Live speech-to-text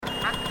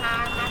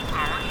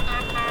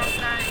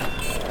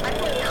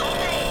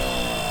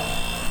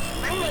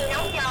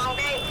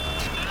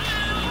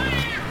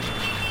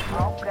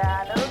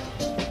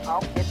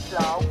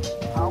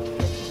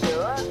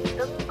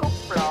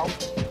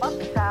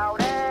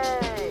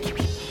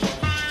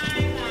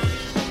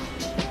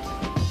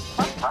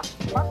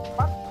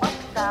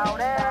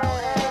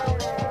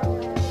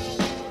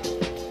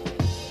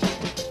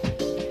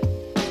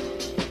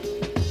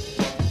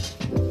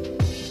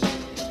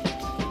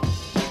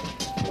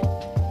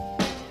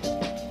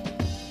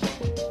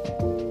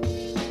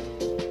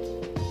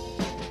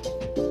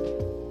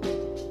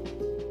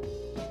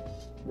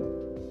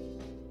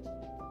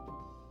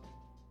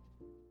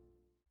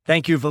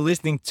Thank you for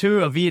listening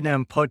to a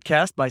Vietnam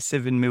podcast by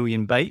 7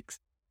 Million Bikes.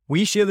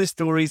 We share the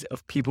stories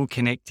of people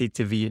connected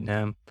to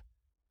Vietnam.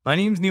 My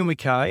name's Neil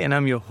Mackay and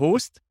I'm your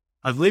host.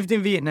 I've lived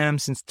in Vietnam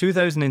since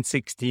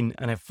 2016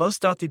 and I first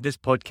started this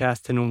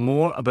podcast to know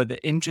more about the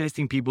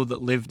interesting people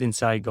that lived in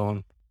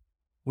Saigon.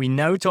 We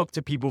now talk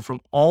to people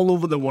from all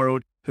over the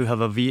world who have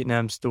a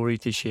Vietnam story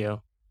to share.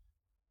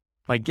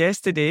 My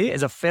guest today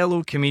is a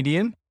fellow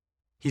comedian.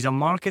 He's a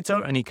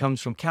marketer and he comes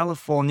from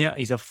California.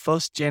 He's a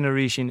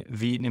first-generation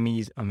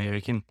Vietnamese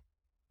American.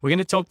 We're going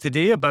to talk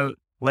today about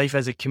life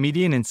as a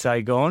comedian in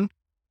Saigon,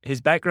 his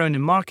background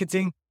in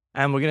marketing,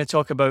 and we're going to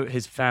talk about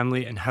his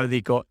family and how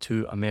they got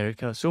to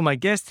America. So my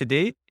guest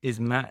today is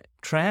Matt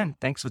Tran.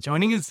 Thanks for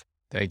joining us.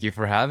 Thank you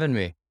for having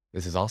me.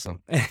 This is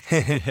awesome.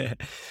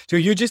 So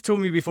you just told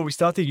me before we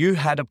started you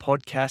had a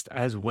podcast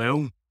as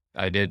well.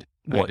 I did.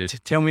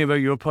 Tell me about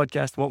your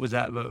podcast. What was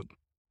that about?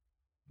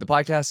 The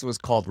podcast was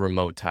called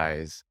Remote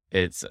Ties.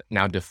 It's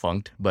now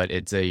defunct, but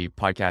it's a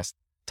podcast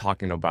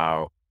talking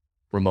about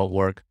remote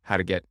work, how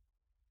to get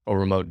a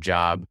remote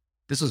job.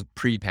 This was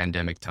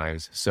pre-pandemic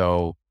times.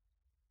 So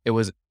it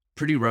was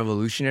pretty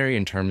revolutionary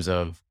in terms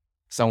of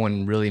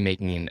someone really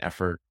making an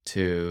effort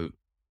to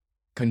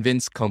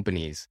convince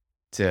companies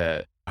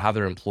to have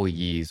their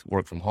employees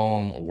work from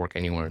home or work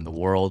anywhere in the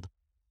world.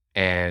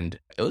 And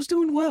it was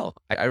doing well.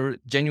 I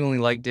genuinely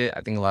liked it.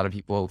 I think a lot of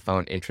people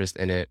found interest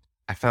in it.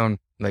 I found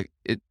like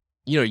it,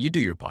 you do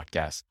your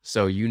podcast.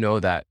 So you know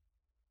that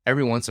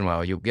every once in a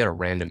while you'll get a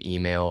random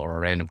email or a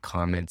random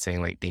comment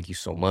saying like, thank you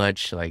so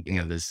much. Like,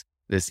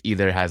 this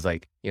either has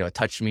like,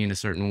 touched me in a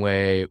certain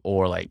way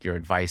or like your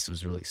advice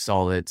was really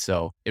solid.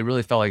 So it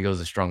really felt like it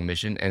was a strong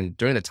mission. And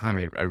during the time,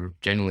 I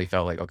genuinely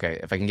felt like, okay,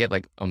 if I can get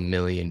like 1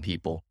 million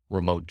people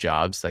remote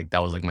jobs, like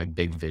that was like my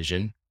big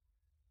vision,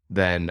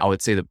 then I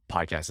would say the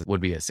podcast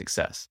would be a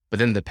success. But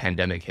then the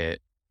pandemic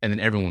hit and then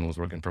everyone was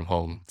working from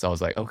home. So I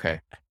was like,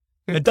 okay.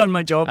 I've done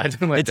my job.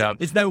 Job.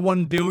 It's now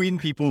 1 billion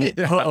people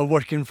are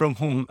working from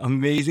home.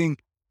 Amazing.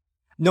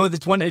 No,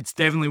 it's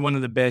definitely one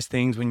of the best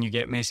things when you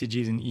get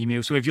messages and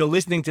emails. So if you're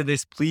listening to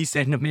this, please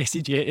send a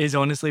message. It is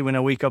honestly when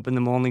I wake up in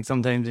the morning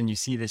sometimes and you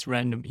see this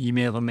random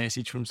email or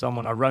message from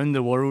someone around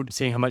the world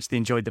saying how much they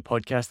enjoyed the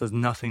podcast. There's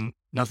nothing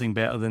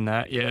better than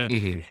that. Yeah.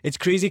 Mm-hmm. It's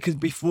crazy because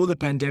before the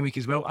pandemic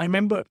as well, I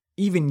remember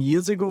even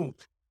years ago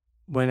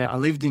when I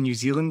lived in New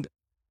Zealand,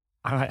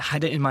 I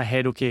had it in my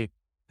head, okay,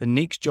 the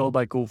next job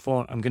I go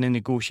for, I'm going to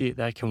negotiate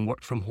that I can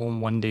work from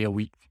home 1 day a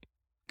week.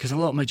 Because a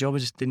lot of my job, I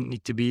just didn't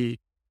need to be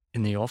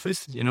in the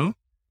office,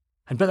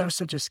 But that was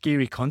such a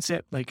scary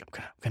concept. Like,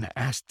 I'm going to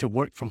ask to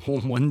work from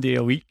home 1 day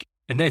a week.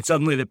 And then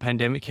suddenly the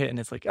pandemic hit and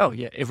it's like, oh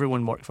yeah,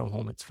 everyone work from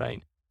home. It's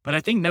fine. But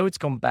I think now it's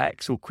gone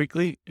back so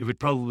quickly, it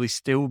would probably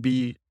still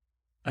be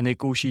a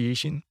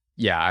negotiation.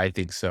 Yeah, I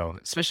think so.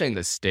 Especially in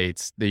the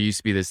States, there used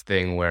to be this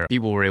thing where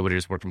people were able to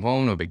just work from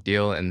home, no big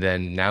deal. And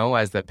then now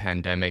as the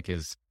pandemic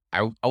is,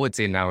 I would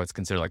say now it's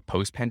considered like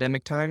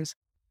post-pandemic times.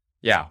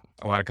 Yeah,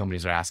 a lot of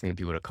companies are asking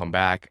people to come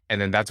back.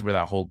 And then that's where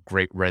that whole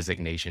great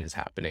resignation is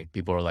happening.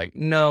 People are like,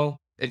 no,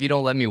 if you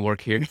don't let me work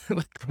here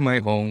from my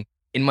home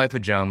in my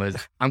pajamas,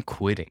 I'm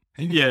quitting.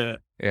 Yeah.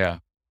 Yeah.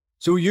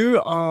 So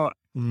you are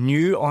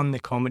new on the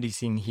comedy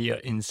scene here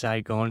in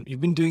Saigon.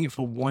 You've been doing it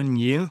for 1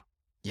 year.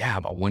 Yeah,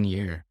 about 1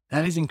 year.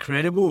 That is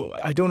incredible.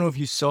 I don't know if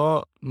you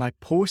saw my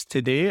post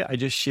today. I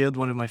just shared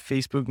one of my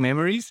Facebook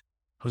memories.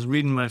 I was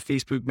reading my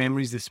Facebook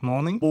memories this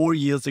morning. 4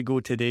 years ago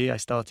today, I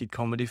started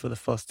comedy for the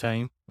first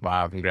time.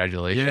 Wow,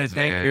 congratulations. Yeah,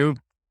 thank you.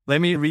 Let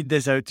me read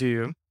this out to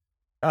you.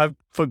 I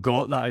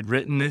forgot that I'd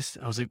written this.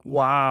 I was like,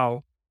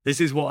 wow,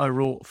 this is what I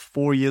wrote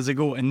 4 years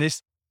ago. And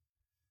this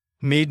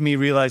made me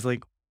realize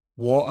like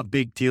what a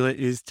big deal it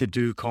is to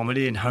do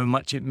comedy and how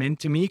much it meant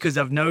to me. Because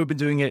I've now been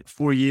doing it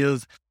 4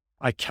 years.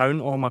 I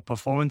count all my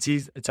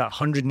performances. It's at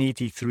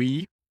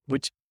 183,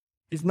 which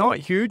it's not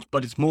huge,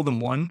 but it's more than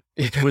one.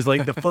 It was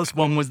like the first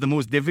one was the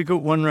most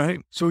difficult one, right?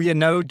 So yeah,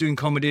 now doing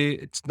comedy,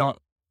 it's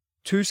not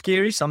too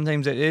scary.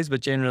 Sometimes it is,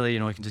 but generally,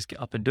 I can just get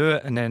up and do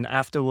it. And then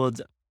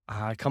afterwards,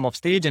 I come off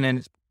stage and then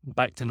it's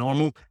back to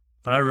normal.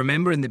 But I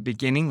remember in the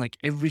beginning, like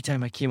every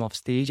time I came off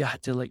stage, I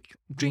had to like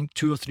drink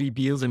 2 or 3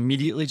 beers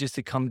immediately just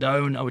to come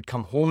down. I would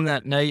come home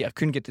that night. I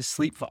couldn't get to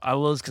sleep for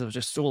hours because I was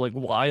just so like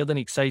wild and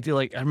excited.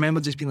 Like I remember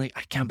just being like,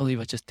 I can't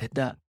believe I just did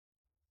that.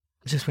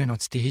 I just went on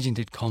stage and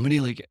did comedy,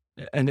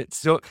 and it's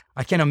so,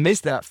 I kind of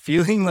miss that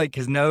feeling,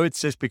 because now it's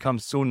just become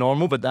so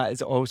normal, but that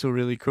is also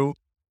really cool.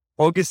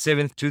 August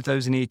 7th,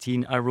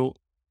 2018, I wrote,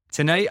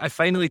 tonight I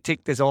finally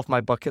ticked this off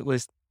my bucket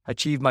list,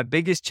 achieved my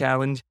biggest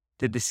challenge,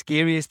 did the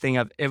scariest thing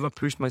I've ever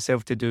pushed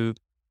myself to do,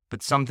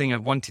 but something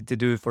I've wanted to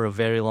do for a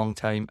very long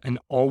time and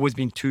always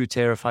been too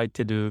terrified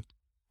to do.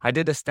 I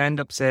did a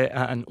stand-up set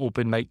at an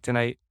open mic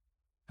tonight,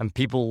 and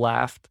people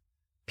laughed.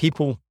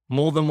 People,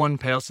 more than one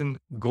person,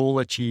 goal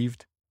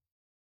achieved.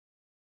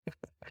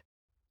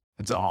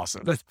 That's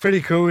awesome. That's pretty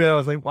cool. Yeah, I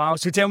was like, wow.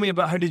 So tell me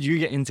about how did you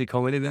get into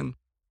comedy then?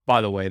 By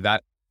the way,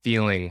 that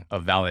feeling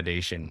of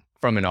validation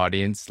from an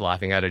audience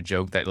laughing at a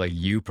joke that like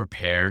you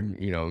prepared,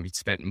 you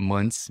spent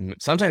months,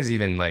 sometimes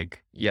even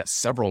like,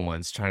 several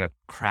months trying to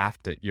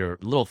craft your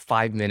little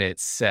 5-minute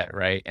set,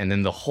 right? And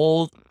then the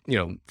whole,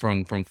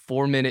 from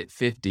 4 minute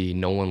 50,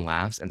 no one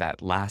laughs. And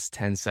that last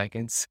 10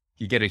 seconds,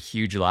 you get a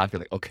huge laugh. You're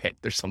like, okay,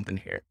 there's something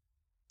here.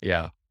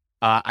 Yeah.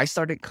 I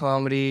started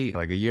comedy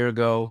like a year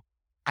ago.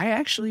 I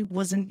actually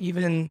wasn't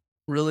even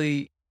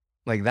really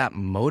like that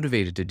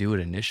motivated to do it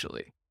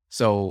initially.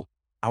 So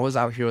I was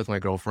out here with my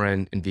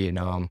girlfriend in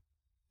Vietnam,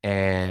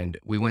 and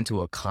we went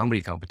to a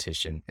comedy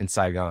competition in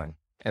Saigon.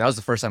 And that was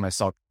the first time it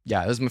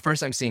was my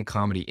first time seeing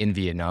comedy in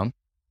Vietnam.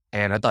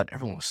 And I thought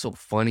everyone was so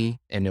funny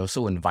and it was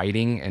so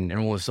inviting and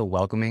everyone was so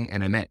welcoming.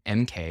 And I met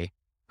MK,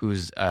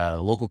 who's a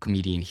local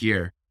comedian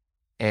here.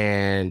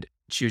 And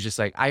she was just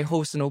like, I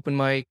host an open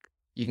mic.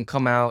 You can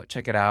come out,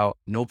 check it out.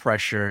 No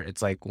pressure.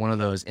 It's like one of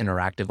those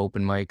interactive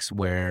open mics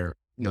where,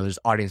 there's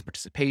audience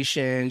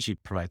participation. She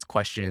provides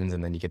questions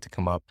and then you get to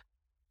come up.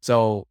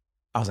 So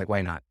I was like,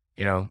 why not?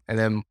 And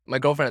then my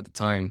girlfriend at the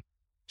time,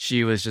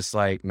 she was just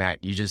like,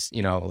 Matt, you just,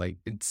 like,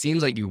 it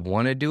seems like you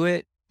want to do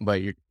it,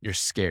 but you're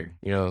scared,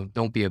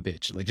 don't be a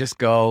bitch. Like, just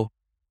go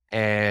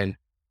and,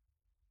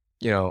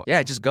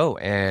 just go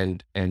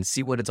and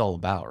see what it's all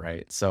about.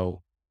 Right.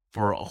 So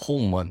for a whole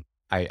month,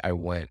 I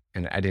went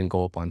and I didn't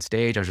go up on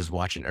stage. I was just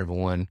watching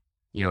everyone,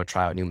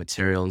 try out new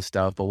material and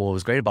stuff. But what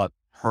was great about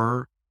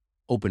her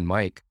open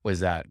mic was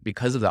that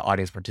because of the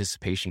audience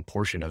participation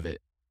portion of it,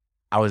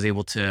 I was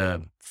able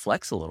to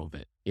flex a little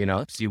bit,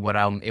 see what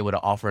I'm able to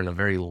offer in a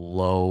very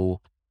low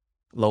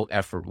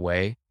effort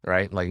way,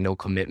 right? Like no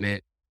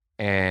commitment.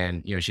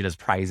 And, she does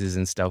prizes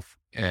and stuff.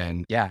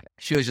 And yeah,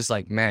 she was just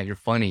like, man, you're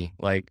funny.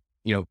 Like,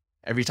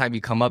 every time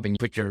you come up and you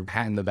put your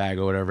hat in the bag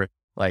or whatever,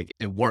 like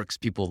it works.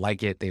 People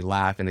like it. They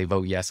laugh and they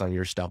vote yes on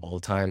your stuff all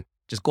the time.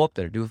 Just go up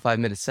there, do a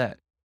 5-minute set.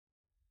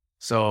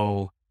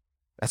 So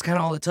that's kind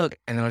of all it took.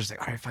 And then I was just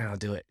like, all right, fine, I'll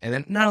do it. And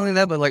then not only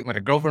that, but like my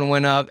girlfriend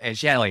went up and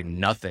she had like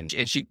nothing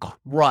and she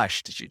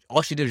crushed.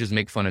 All she did was just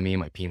make fun of me and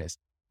my penis.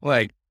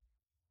 Like,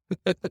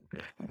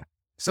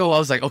 so I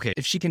was like, okay,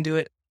 if she can do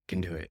it, I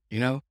can do it.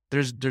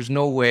 There's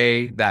no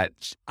way that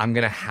I'm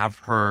going to have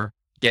her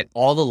get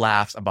all the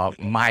laughs about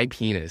my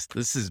penis.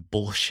 This is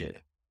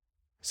bullshit.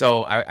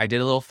 So I did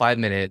a little 5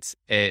 minutes.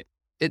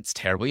 It's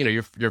terrible.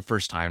 Your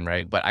first time,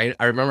 right? But I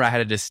remember I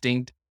had a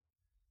distinct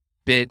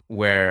bit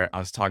where I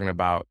was talking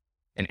about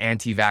an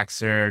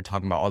anti-vaxxer,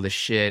 talking about all this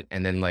shit.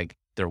 And then like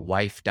their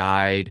wife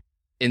died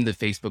in the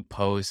Facebook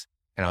post.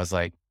 And I was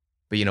like,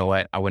 but you know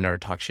what? I would never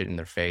talk shit in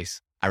their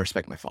face. I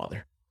respect my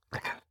father.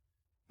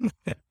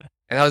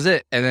 And that was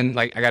it. And then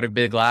like I got a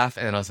big laugh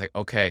and I was like,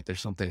 okay, there's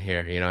something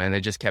here, and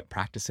they just kept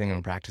practicing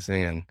and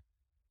practicing. And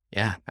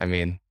yeah, I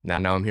mean, now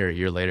I'm here a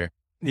year later.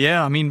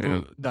 Yeah, I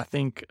mean, I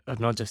think I'm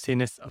not just saying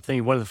this. I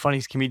think one of the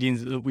funniest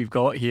comedians that we've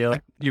got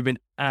here. You've been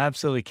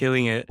absolutely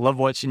killing it. Love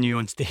watching you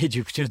on stage.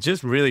 You're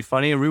just really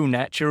funny, real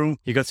natural.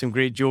 You got some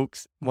great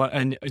jokes,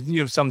 and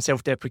some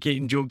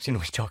self-deprecating jokes. We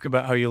talk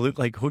about how you look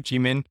like Ho Chi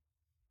Minh.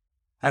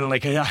 And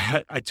like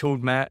I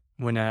told Matt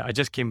when I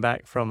just came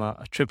back from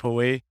a trip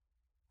away,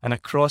 and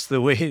across the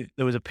way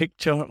there was a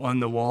picture on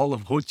the wall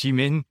of Ho Chi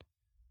Minh. And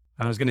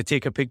I was going to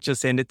take a picture,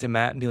 send it to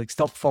Matt, and be like,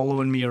 "Stop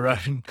following me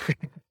around."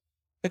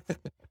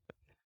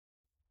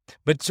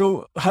 But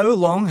so how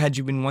long had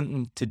you been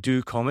wanting to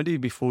do comedy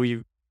before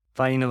you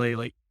finally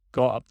like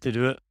got up to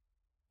do it?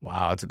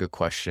 Wow, that's a good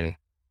question.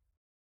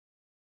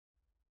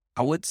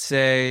 I would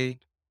say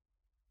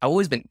I've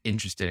always been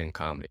interested in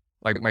comedy.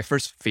 Like my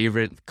first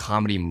favorite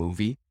comedy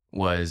movie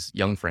was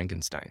Young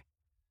Frankenstein.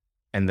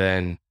 And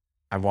then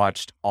I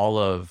watched all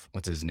of,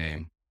 what's his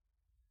name?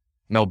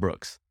 Mel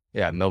Brooks.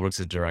 Yeah, Mel Brooks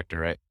is the director,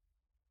 right?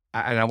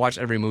 And I watched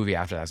every movie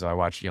after that. So I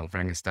watched Young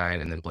Frankenstein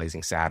and then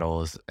Blazing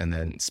Saddles and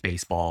then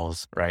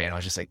Spaceballs, right? And I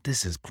was just like,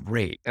 this is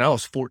great. And I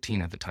was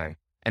 14 at the time.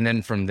 And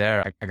then from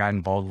there, I got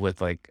involved with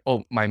like,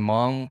 my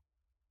mom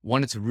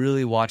wanted to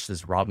really watch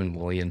this Robin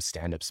Williams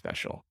stand-up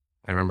special.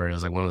 I remember it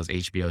was like one of those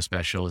HBO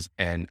specials.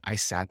 And I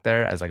sat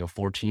there as like a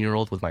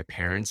 14-year-old with my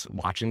parents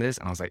watching this.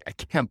 And I was like, I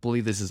can't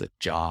believe this is a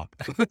job.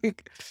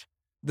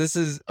 This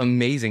is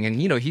amazing. And,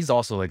 he's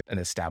also like an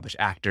established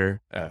actor,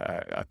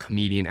 a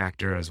comedian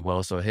actor as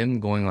well. So him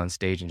going on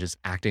stage and just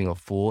acting a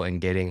fool and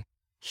getting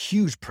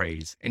huge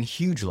praise and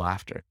huge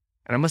laughter.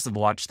 And I must have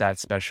watched that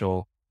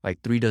special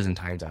like 36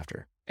 times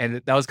after.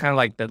 And that was kind of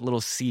like that little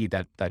seed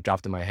that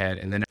dropped in my head.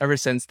 And then ever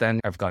since then,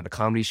 I've gone to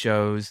comedy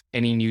shows.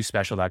 Any new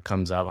special that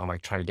comes up, I'm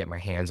like trying to get my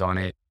hands on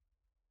it.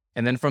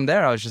 And then from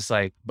there, I was just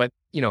like, but,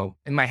 in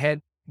my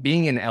head,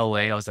 being in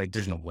LA, I was like,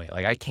 there's no way.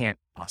 Like, I can't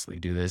possibly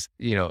do this.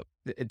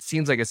 It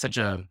seems like it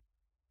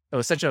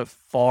was such a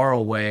far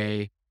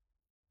away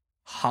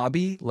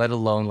hobby, let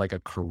alone like a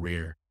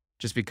career,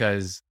 just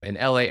because in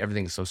LA,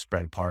 everything's so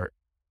spread apart.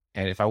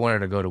 And if I wanted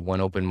to go to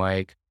one open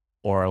mic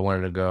or I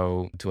wanted to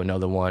go to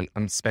another one,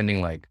 I'm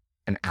spending like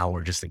an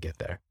hour just to get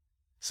there.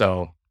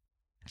 So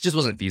it just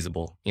wasn't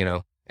feasible,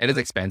 and it's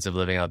expensive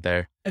living out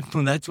there.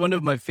 Well, that's one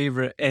of my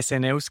favorite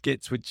SNL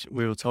skits, which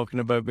we were talking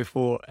about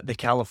before, the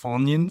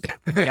Californians.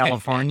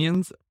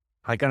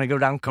 I'm going to go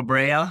down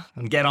Cabrera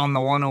and get on the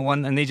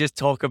 101. And they just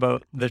talk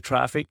about the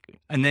traffic.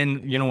 And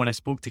then, you know, when I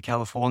spoke to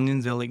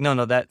Californians, they're like,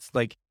 no, that's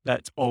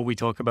all we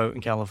talk about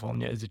in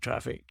California is the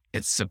traffic.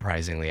 It's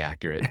surprisingly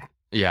accurate.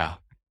 Yeah.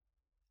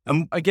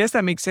 I guess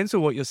that makes sense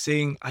of what you're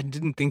saying. I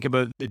didn't think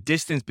about the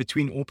distance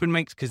between open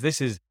mics, because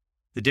this is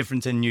the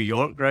difference in New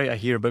York, right? I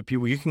hear about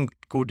people, you can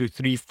go do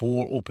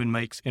 3-4 open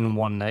mics in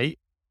one night.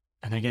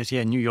 And I guess,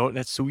 yeah, New York,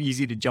 that's so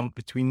easy to jump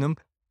between them.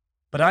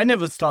 But I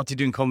never started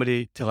doing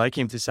comedy till I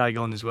came to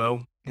Saigon as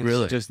well. It's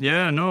Really?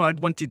 I'd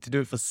wanted to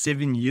do it for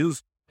 7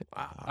 years.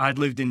 Wow. I'd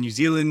lived in New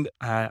Zealand.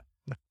 I've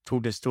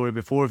told this story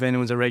before, if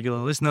anyone's a regular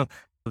listener,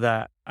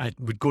 that I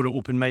would go to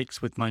open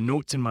mics with my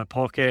notes in my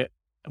pocket.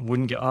 I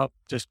wouldn't get up,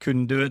 just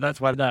couldn't do it. That's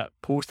why that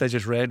post I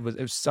just read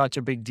it was such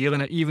a big deal.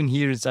 And even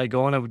here in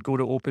Saigon, I would go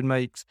to open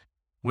mics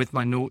with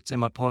my notes in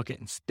my pocket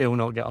and still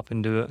not get up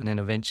and do it. And then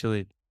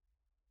eventually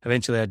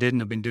I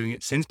didn't. I've been doing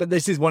it since. But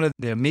this is one of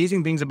the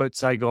amazing things about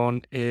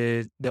Saigon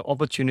is the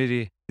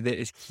opportunity that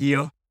is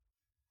here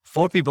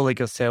for people like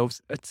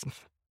yourselves.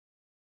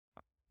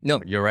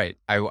 No, you're right.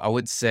 I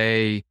would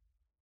say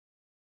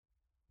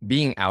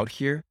being out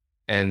here,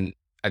 and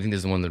I think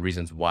this is one of the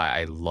reasons why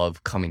I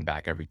love coming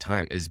back every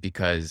time, is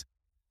because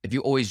if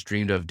you always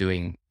dreamed of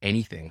doing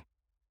anything,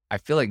 I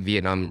feel like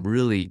Vietnam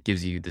really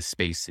gives you the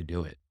space to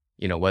do it.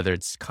 You know, whether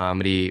it's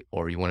comedy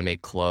or you want to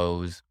make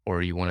clothes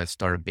or you want to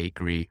start a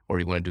bakery or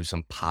you want to do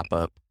some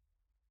pop-up.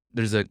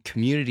 There's a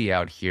community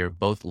out here,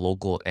 both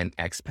local and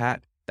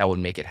expat, that would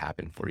make it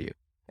happen for you.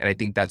 And I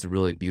think that's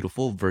really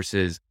beautiful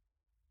versus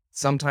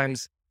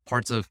sometimes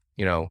parts of,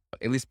 you know,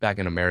 at least back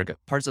in America,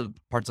 parts of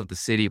the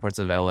city, parts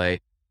of LA,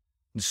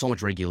 there's so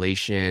much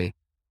regulation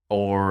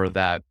or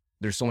that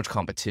there's so much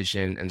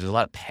competition and there's a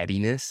lot of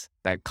pettiness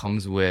that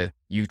comes with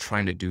you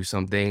trying to do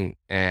something,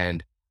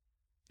 and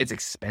it's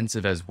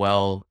expensive as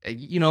well.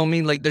 You know what I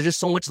mean? Like there's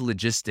just so much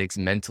logistics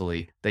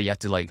mentally that you have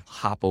to like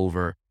hop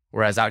over.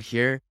 Whereas out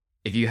here,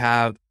 if you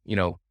have, you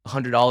know,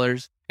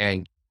 $100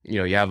 and, you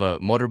know, you have a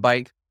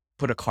motorbike,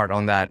 put a cart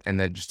on that and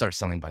then just start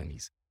selling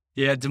banh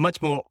Yeah, it's a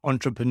much more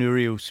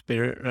entrepreneurial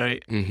spirit,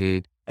 right? Mm-hmm.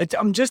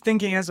 I'm just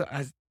thinking as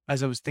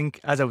I was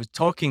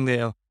talking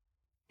there,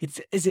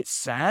 is it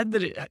sad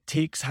that it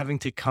takes having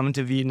to come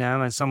to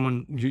Vietnam as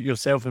someone,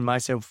 yourself and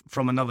myself,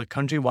 from another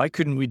country? Why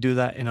couldn't we do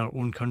that in our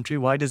own country?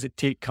 Why does it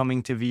take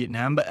coming to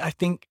Vietnam? But I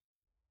think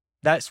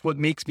that's what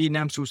makes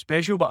Vietnam so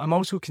special. But I'm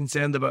also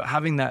concerned about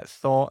having that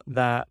thought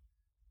that,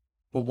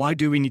 well, why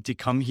do we need to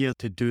come here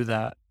to do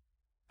that?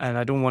 And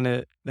I don't want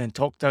to then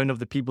talk down of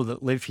the people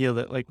that live here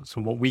that like, so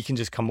what, we can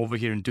just come over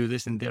here and do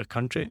this in their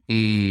country.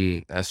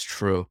 That's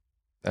true.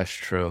 That's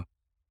true.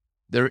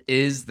 There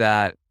is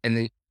that. And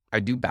then I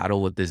do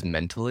battle with this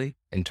mentally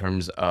in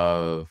terms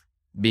of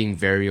being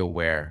very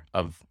aware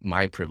of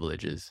my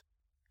privileges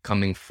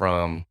coming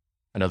from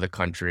another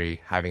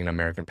country, having an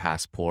American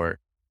passport,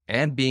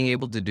 and being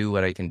able to do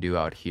what I can do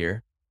out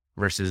here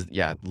versus,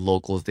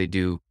 locals, they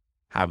do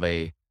have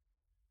a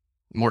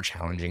more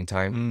challenging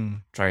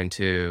time trying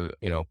to,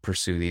 you know,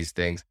 pursue these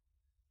things.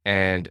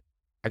 And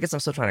I guess I'm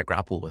still trying to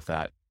grapple with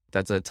that.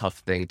 That's a tough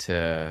thing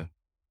to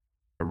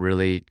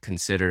really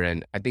consider.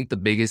 And I think the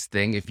biggest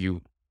thing, if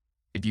you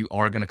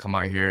are going to come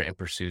out here and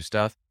pursue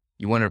stuff,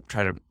 you want to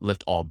try to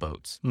lift all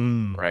boats,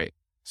 right?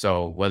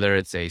 So whether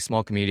it's a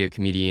small community of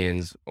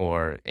comedians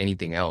or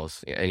anything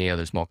else, any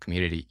other small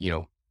community, you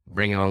know,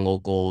 bring on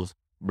locals,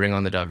 bring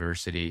on the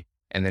diversity,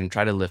 and then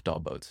try to lift all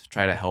boats.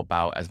 Try to help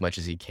out as much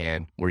as you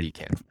can where you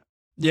can.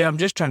 Yeah, I'm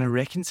just trying to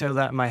reconcile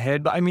that in my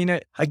head. But I mean,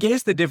 I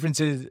guess the difference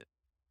is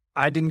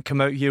I didn't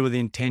come out here with the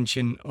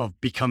intention of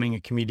becoming a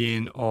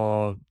comedian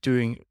or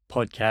doing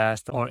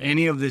podcast or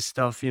any of this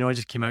stuff. You know, I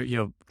just came out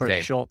here for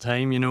a short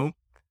time, you know.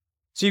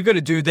 So you've got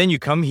to do, then you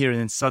come here and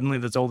then suddenly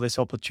there's all this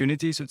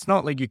opportunity. So it's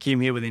not like you came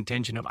here with the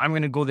intention of, I'm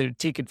going to go there and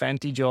take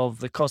advantage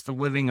of the cost of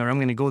living, or I'm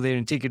going to go there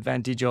and take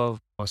advantage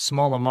of a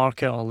smaller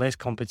market or less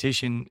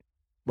competition.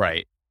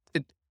 Right.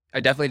 I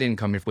definitely didn't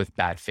come here with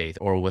bad faith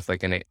or with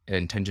like an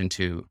intention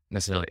to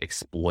necessarily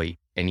exploit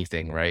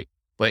anything, right?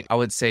 But I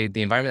would say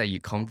the environment that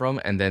you come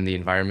from and then the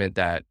environment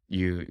that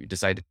you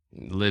decide to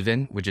live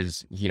in, which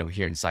is, you know,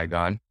 here in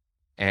Saigon.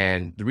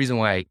 And the reason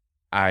why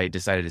I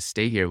decided to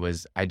stay here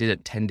was I did a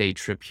 10-day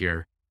trip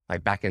here,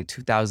 like back in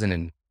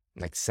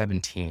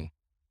 2017.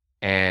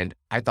 And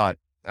I thought,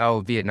 oh,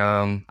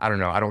 Vietnam, I don't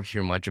know. I don't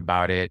hear much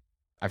about it.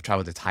 I've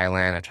traveled to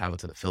Thailand. I traveled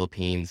to the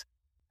Philippines.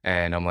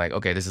 And I'm like,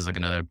 okay, this is like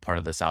another part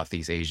of the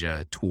Southeast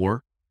Asia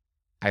tour.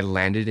 I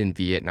landed in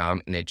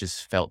Vietnam and it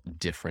just felt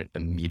different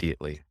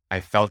immediately. I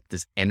felt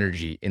this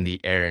energy in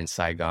the air in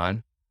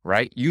Saigon,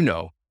 right? You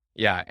know,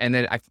 yeah. And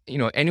then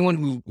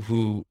anyone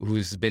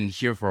who's been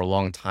here for a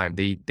long time,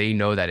 they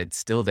know that it's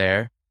still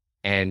there,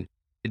 and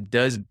it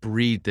does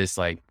breed this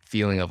like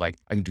feeling of like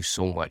I can do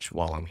so much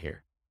while I'm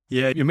here.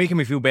 Yeah, you're making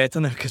me feel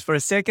better now, because for a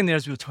second there,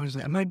 as we were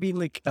talking, I might be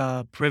like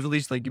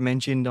privileged, like you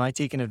mentioned. Am I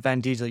taking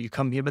advantage that you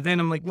come here? But then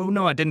I'm like, well,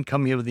 no, I didn't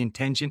come here with the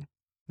intention.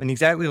 And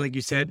exactly like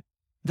you said,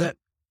 that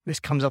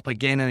this comes up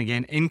again and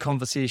again in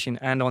conversation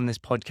and on this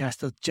podcast.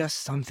 There's just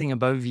something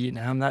about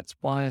Vietnam. That's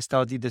why I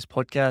started this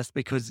podcast,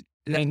 because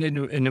and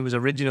it was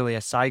originally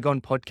a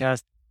Saigon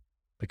podcast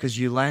because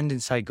you land in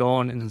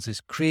Saigon and there's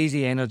this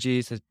crazy energy.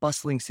 It's this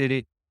bustling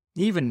city.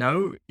 Even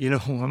now,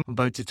 I'm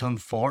about to turn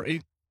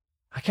 40.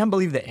 I can't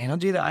believe the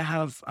energy that I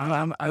have.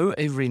 I'm out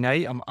every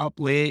night. I'm up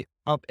late,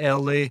 up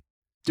early,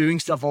 doing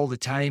stuff all the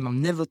time.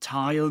 I'm never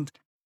tired.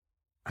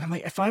 And I'm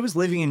like, if I was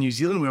living in New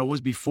Zealand where I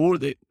was before,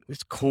 that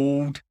it's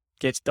cold,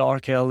 gets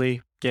dark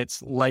early,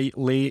 gets light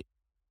late.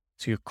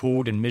 So you're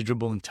cold and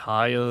miserable and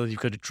tired. You've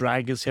got to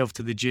drag yourself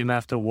to the gym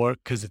after work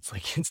because it's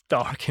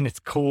dark and it's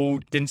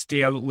cold. Didn't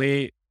stay out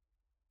late.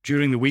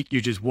 During the week, you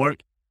just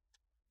work.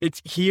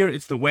 It's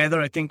the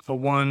weather, I think, for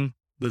one.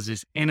 There's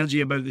this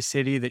energy about the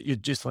city that you're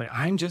just like,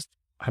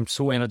 I'm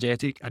so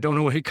energetic. I don't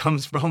know where it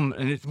comes from.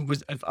 And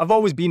I've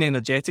always been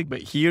energetic,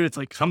 but here it's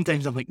like,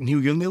 sometimes I'm like,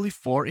 Neil, you're nearly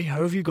 40.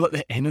 How have you got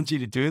the energy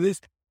to do this?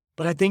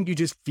 But I think you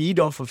just feed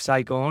off of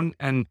Saigon.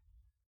 And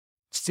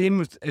same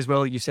with, as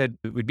well, you said,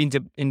 we'd been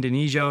to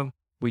Indonesia,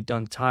 we'd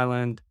done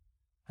Thailand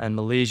and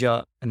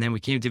Malaysia, and then we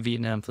came to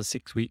Vietnam for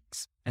 6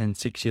 weeks. And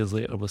 6 years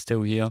later, we're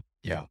still here.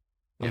 Yeah.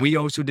 And we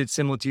also did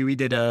similar to you. We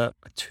did a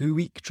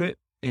 2-week trip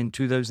in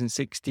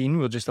 2016.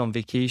 We were just on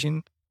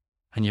vacation.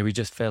 And we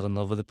just fell in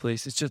love with the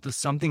place. It's just, there's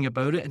something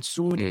about it. And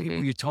so many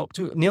people you talk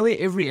to, nearly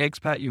every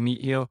expat you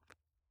meet here,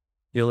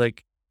 you're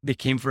like, they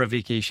came for a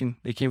vacation.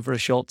 They came for a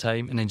short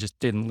time and then just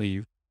didn't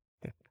leave.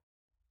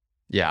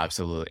 Yeah,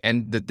 absolutely.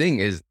 And the thing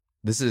is,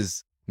 this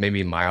is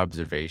maybe my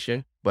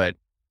observation, but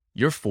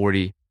you're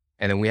 40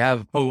 and then we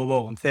have...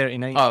 Whoa, I'm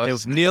 39. Oh, it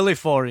was nearly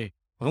 40.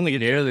 I've only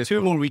got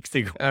 2 more weeks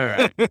to go. All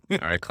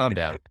right, calm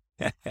down.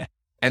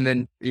 And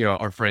then,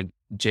 our friend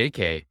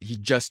JK, he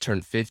just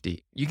turned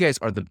 50. You guys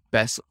are the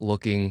best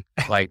looking,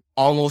 like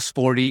almost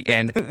 40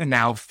 and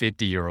now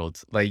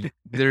 50-year-olds. Like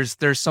there's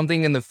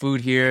something in the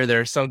food here.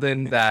 There's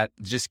something that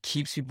just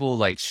keeps people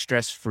like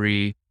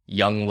stress-free,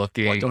 young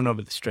looking. Well, I don't know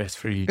about the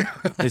stress-free.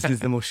 This is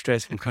the most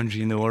stressful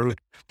country in the world.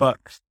 But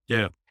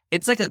yeah.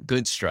 It's like a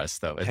good stress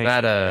though. It's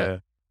Thanks.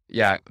 not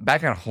yeah,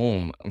 back at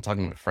home, I'm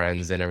talking with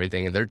friends and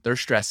everything, and their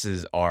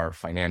stresses are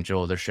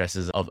financial, their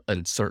stresses of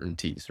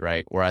uncertainties,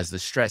 right? Whereas the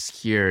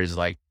stress here is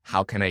like,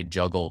 how can I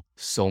juggle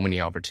so many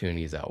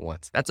opportunities at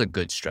once? That's a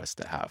good stress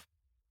to have.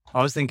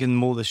 I was thinking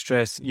more the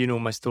stress,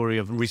 my story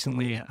of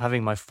recently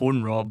having my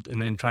phone robbed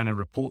and then trying to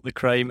report the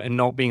crime and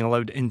not being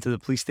allowed into the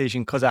police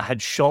station because I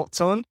had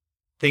shorts on.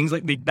 Things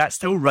like that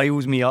still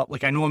riles me up.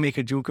 Like, I know I make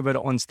a joke about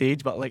it on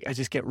stage, but like, I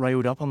just get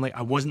riled up. I'm like,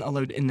 I wasn't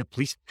allowed in the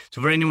police.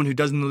 So for anyone who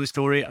doesn't know the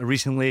story, I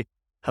recently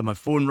had my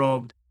phone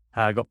robbed.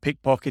 I got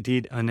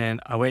pickpocketed, and then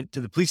I went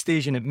to the police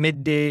station at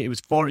midday. It was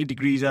 40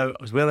 degrees out.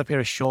 I was wearing a pair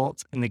of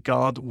shorts, and the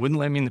guard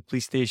wouldn't let me in the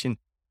police station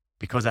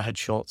because I had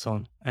shorts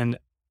on. And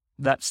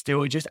that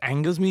still, it just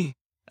angers me.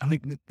 I'm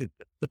like,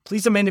 the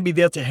police are meant to be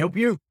there to help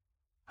you.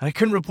 I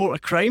couldn't report a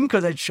crime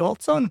because I had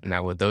shorts on.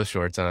 Not with those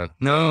shorts on.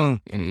 No.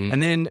 Mm-hmm.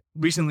 And then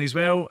recently as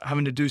well,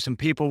 having to do some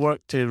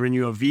paperwork to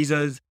renew our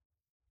visas,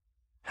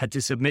 had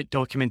to submit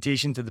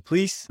documentation to the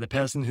police. The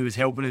person who was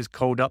helping us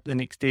called up the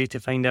next day to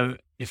find out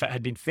if it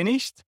had been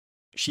finished.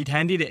 She'd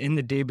handed it in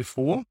the day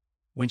before.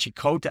 When she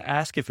called to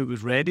ask if it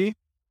was ready,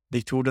 they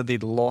told her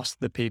they'd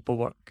lost the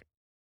paperwork.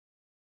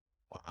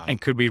 Wow.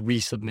 And could we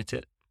resubmit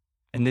it?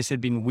 And this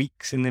had been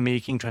weeks in the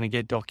making, trying to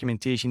get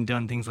documentation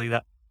done, things like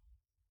that.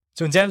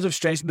 So in terms of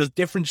stress, there's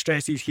different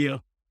stresses here.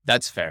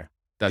 That's fair.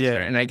 That's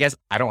fair. And I guess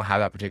I don't have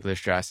that particular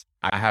stress.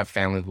 I have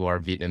family who are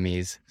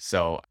Vietnamese,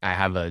 so I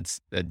have a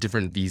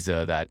different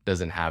visa that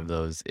doesn't have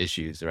those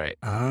issues, right?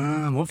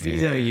 What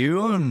visa are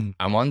you on?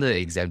 I'm on the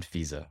exempt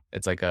visa.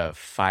 It's like a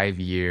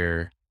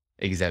 5-year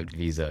exempt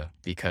visa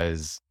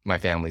because my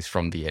family's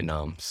from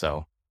Vietnam,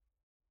 so.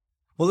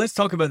 Well, let's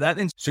talk about that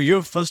then. So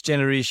you're first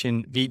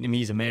generation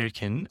Vietnamese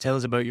American. Tell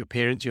us about your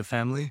parents, your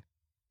family.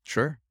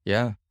 Sure.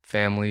 Yeah.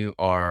 Family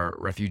are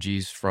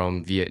refugees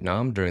from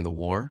Vietnam during the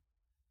war,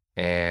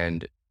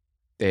 and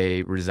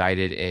they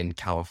resided in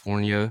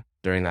California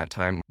during that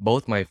time.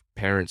 Both my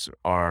parents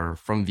are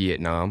from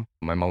Vietnam.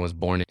 My mom was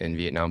born in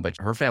Vietnam, but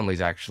her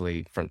family's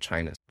actually from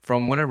China.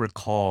 From what I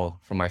recall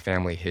from my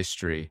family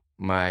history,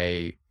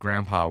 my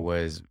grandpa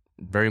was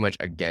very much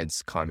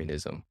against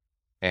communism.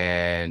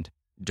 And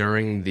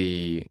during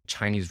the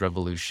Chinese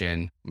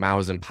Revolution, Mao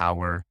was in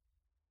power.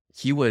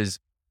 He was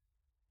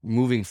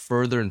moving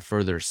further and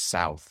further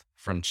south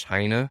from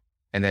China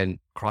and then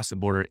cross the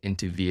border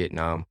into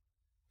Vietnam.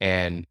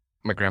 And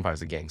my grandpa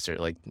was a gangster.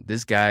 Like,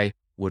 this guy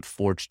would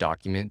forge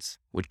documents,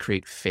 would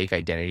create fake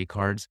identity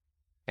cards.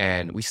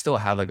 And we still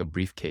have like a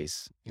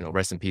briefcase,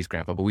 rest in peace,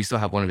 grandpa, but we still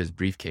have one of his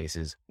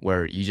briefcases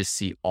where you just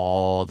see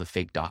all the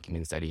fake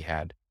documents that he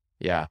had.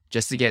 Yeah.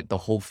 Just to get the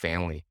whole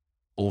family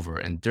over.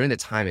 And during the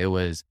time, it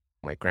was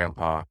my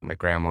grandpa, my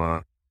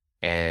grandma,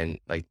 and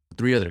like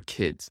 3 other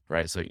kids,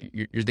 right? So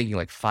you're thinking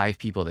like 5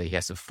 people that he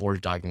has to forge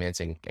documents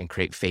and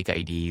create fake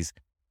IDs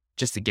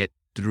just to get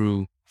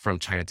through from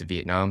China to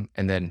Vietnam.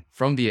 And then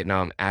from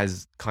Vietnam,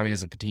 as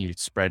communism continued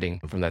spreading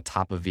from the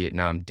top of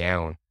Vietnam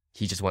down,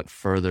 he just went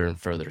further and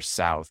further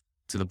south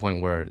to the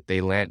point where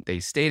they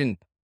stayed in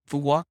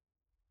Phu Quoc,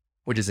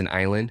 which is an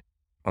island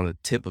on the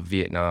tip of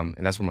Vietnam.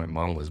 And that's where my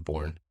mom was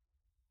born.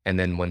 And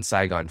then when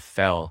Saigon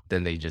fell,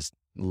 then they just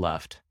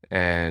left.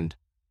 And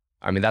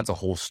I mean, that's a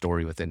whole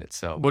story within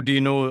itself. But do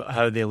you know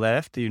how they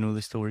left? Do you know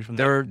the story from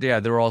there?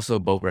 There were also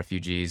boat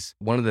refugees.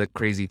 One of the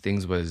crazy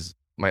things was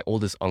my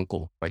oldest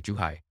uncle, my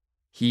Juhai.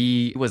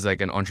 He was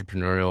like an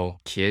entrepreneurial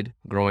kid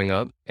growing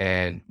up.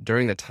 And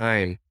during the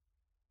time,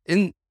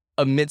 in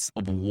amidst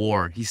of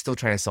war, he's still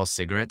trying to sell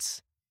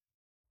cigarettes.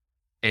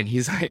 And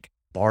he's like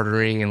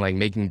bartering and like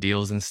making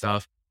deals and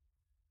stuff.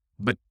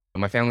 But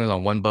my family was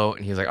on one boat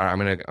and he's like, all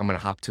right, I'm gonna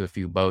hop to a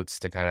few boats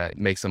to kind of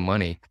make some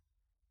money.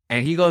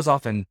 And he goes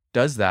off and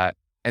does that.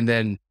 And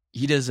then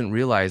he doesn't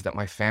realize that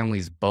my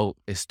family's boat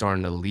is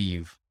starting to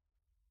leave.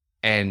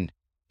 And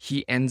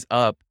he ends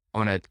up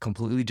on a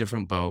completely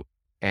different boat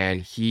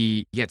and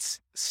he gets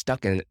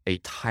stuck in a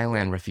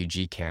Thailand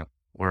refugee camp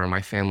where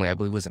my family, I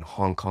believe, was in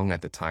Hong Kong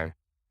at the time.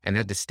 And they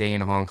had to stay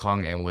in Hong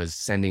Kong and was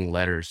sending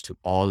letters to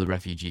all the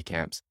refugee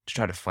camps to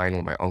try to find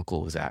where my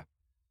uncle was at.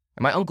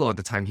 And my uncle at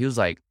the time, he was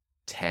like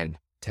 10,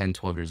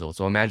 12 years old.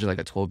 So imagine like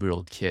a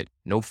 12-year-old kid,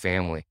 no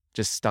family,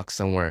 just stuck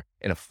somewhere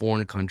in a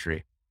foreign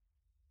country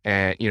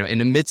and, you know, in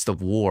the midst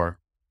of war.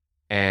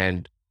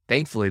 And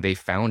thankfully they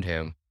found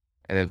him.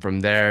 And then from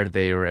there,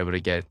 they were able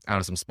to get out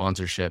of some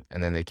sponsorship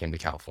and then they came to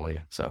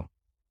California. So.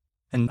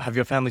 And have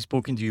your family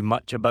spoken to you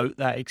much about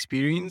that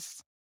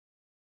experience?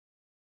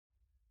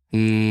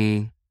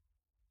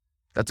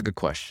 That's a good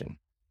question.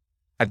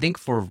 I think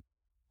for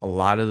a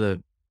lot of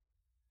the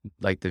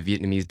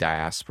Vietnamese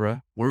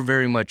diaspora, we're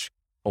very much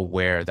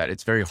aware that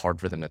it's very hard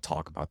for them to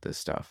talk about this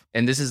stuff.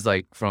 And this is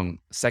like from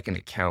second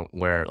account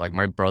where like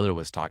my brother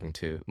was talking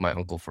to my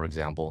uncle, for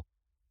example.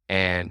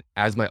 And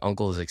as my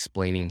uncle is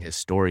explaining his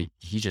story,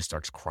 he just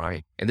starts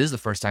crying. And this is the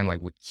first time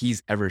like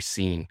he's ever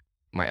seen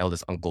my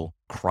eldest uncle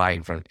cry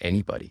in front of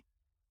anybody.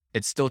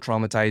 It's still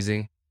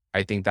traumatizing.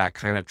 I think that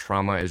kind of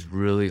trauma is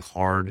really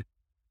hard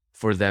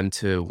for them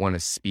to want to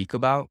speak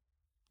about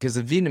because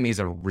the Vietnamese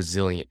are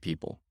resilient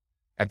people.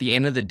 At the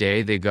end of the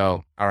day, they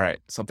go, all right,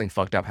 something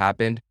fucked up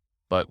happened,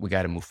 but we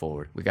got to move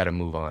forward. We got to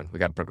move on. We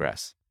got to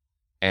progress.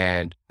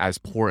 And as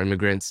poor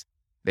immigrants,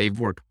 they've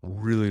worked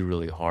really,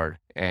 really hard.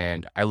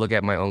 And I look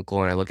at my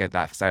uncle and I look at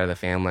that side of the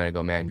family and I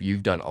go, man,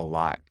 you've done a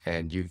lot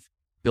and you've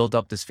built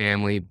up this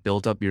family,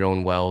 built up your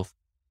own wealth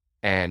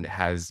and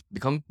has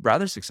become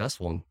rather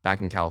successful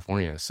back in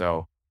California.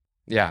 So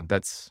yeah,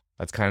 that's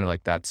kind of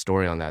like that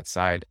story on that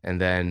side. And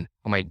then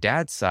on my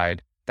dad's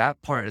side,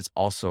 that part is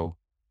also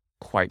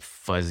quite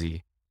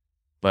fuzzy,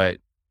 but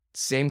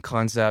same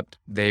concept.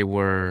 They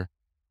were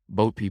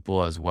boat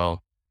people as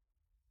well.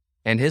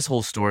 And his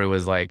whole story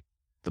was like,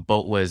 the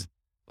boat was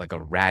like a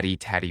ratty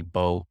tatty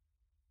boat.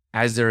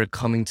 As they're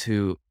coming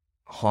to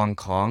Hong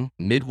Kong,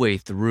 midway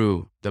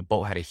through, the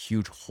boat had a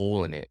huge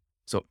hole in it.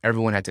 So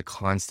everyone had to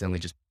constantly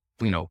just,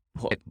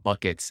 put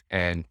buckets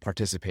and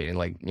participate in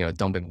like,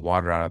 dumping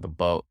water out of the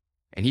boat.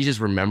 And he just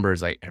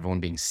remembers like everyone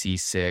being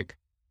seasick.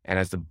 And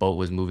as the boat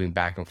was moving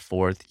back and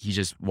forth, he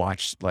just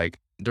watched like,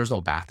 there's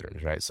no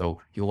bathrooms, right?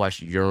 So he'll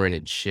watch urine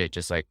and shit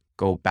just like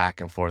go back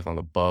and forth on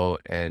the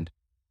boat. And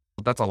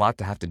that's a lot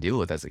to have to deal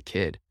with as a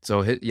kid.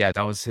 So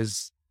that was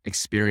his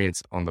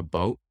experience on the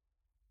boat.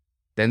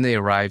 Then they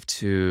arrived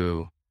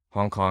to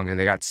Hong Kong and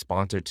they got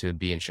sponsored to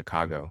be in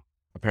Chicago.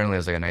 Apparently it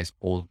was like a nice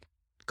old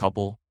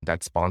couple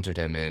that sponsored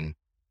him. And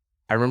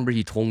I remember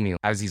he told me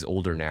as he's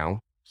older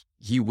now,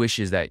 he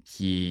wishes that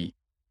he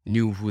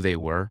knew who they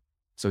were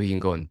so he can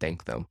go and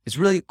thank them. It's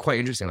really quite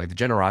interesting, like the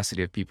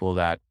generosity of people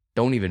that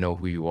don't even know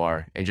who you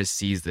are and just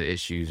sees the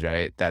issues,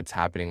 right, that's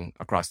happening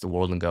across the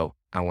world and go,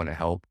 I want to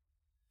help.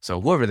 So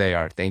whoever they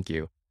are, thank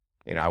you.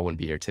 I wouldn't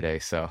be here today.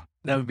 So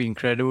that would be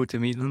incredible to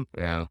meet them.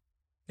 Yeah.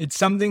 It's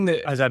something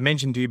that, as I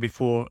mentioned to you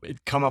before,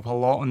 it come up a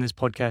lot on this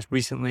podcast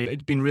recently.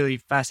 It's been really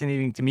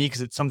fascinating to me because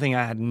it's something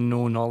I had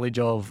no knowledge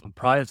of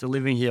prior to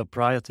living here,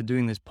 prior to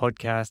doing this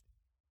podcast.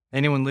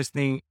 Anyone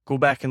listening, go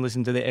back and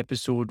listen to the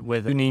episode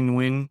with Nguyen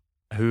Nguyen,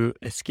 who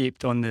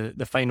escaped on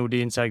the final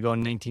day in Saigon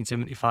in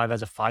 1975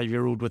 as a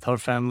 5-year-old with her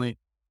family,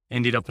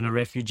 ended up in a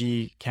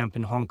refugee camp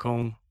in Hong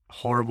Kong.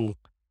 Horrible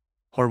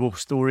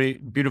story.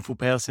 Beautiful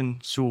person,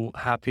 so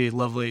happy,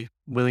 lovely,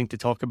 willing to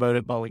talk about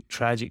it, but like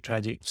tragic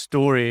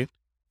story.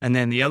 And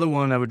then the other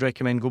one I would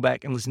recommend, go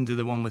back and listen to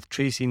the one with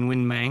Tracy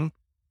Nguyen Mang.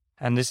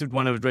 And this is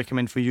one I would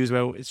recommend for you as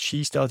well.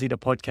 She started a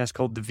podcast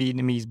called the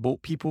Vietnamese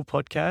Boat People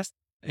Podcast.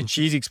 And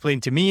she's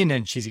explained to me and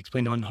then she's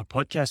explained on her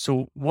podcast.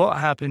 So what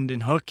happened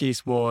in her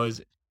case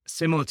was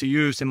similar to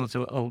you, similar to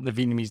the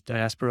Vietnamese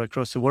diaspora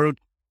across the world.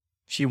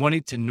 She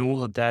wanted to know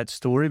her dad's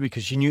story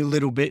because she knew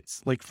little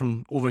bits, like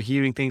from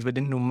overhearing things, but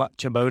didn't know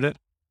much about it.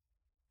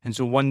 And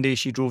so one day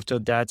she drove to her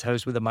dad's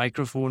house with a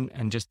microphone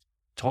and just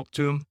talked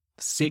to him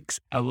 6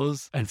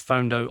 hours and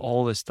found out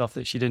all the stuff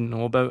that she didn't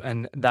know about.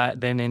 And that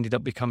then ended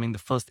up becoming the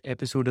first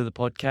episode of the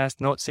podcast.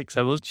 Not 6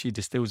 hours. She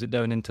distills it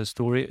down into a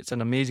story. It's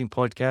an amazing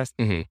podcast.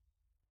 Mm-hmm.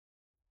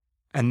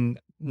 And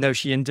now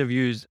she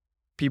interviews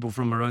people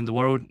from around the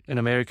world, in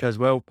America as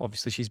well.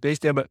 Obviously she's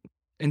based there, but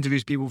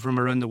interviews people from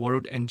around the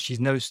world. And she's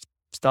now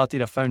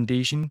started a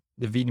foundation,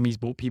 the Vietnamese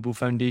Boat People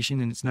Foundation,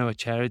 and it's now a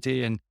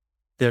charity. And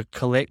they're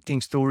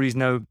collecting stories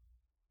now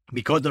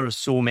because there are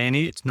so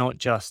many, it's not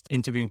just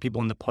interviewing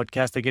people on the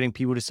podcast. They're getting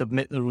people to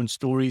submit their own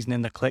stories and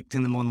then they're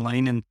collecting them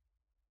online and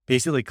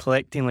basically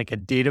collecting like a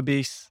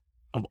database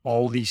of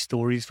all these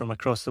stories from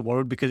across the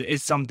world, because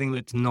it's something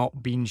that's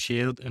not been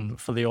shared,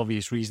 and for the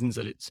obvious reasons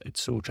that it's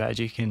so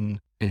tragic and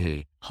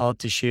hard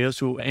to share.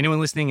 So anyone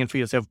listening, and for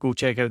yourself, go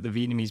check out the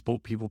Vietnamese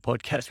Boat People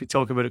podcast. We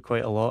talk about it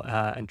quite a lot,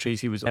 and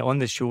Tracy was on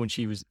this show and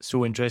she was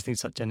so interesting,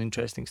 such an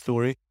interesting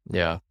story.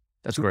 Yeah,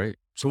 that's great.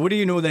 So what do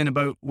you know then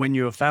about when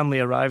your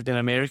family arrived in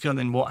America and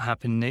then what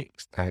happened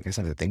next? I guess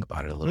I have to think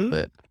about it a little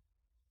bit.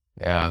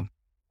 Yeah.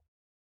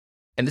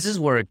 And this is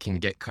where it can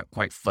get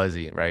quite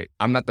fuzzy, right?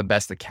 I'm not the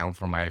best account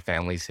for my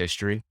family's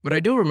history, but I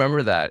do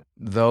remember that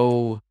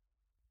though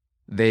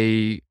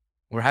they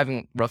were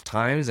having rough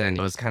times and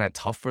it was kind of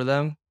tough for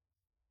them.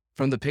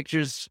 From the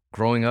pictures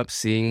growing up,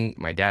 seeing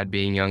my dad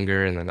being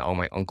younger and then all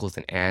my uncles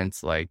and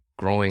aunts like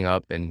growing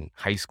up in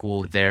high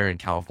school there in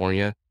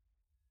California,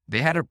 they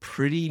had a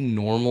pretty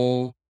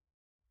normal,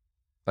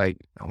 like,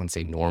 I wouldn't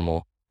say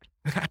normal.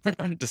 I don't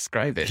know how to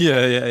describe it.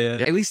 Yeah.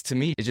 At least to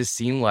me, it just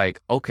seemed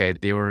like, okay,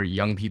 they were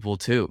young people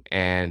too.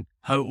 And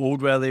how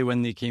old were they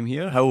when they came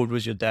here? How old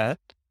was your dad?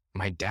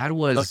 My dad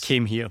was... Not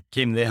came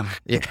there.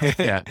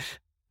 Yeah.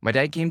 My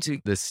dad came to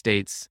the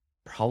States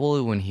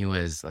probably when he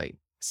was like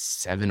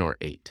 7 or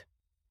 8.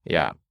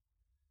 Yeah.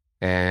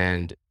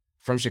 And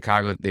from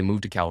Chicago, they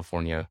moved to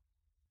California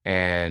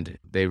and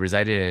they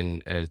resided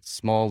in a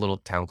small little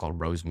town called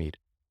Rosemead.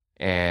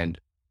 And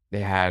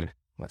they had,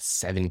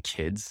 7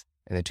 kids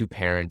and the 2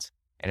 parents,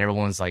 and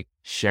everyone's like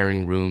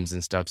sharing rooms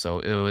and stuff. So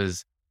it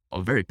was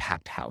a very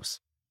packed house.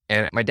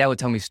 And my dad would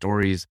tell me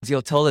stories.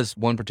 He'll tell this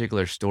one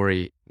particular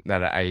story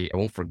that I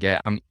won't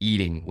forget. I'm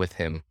eating with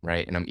him,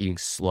 right? And I'm eating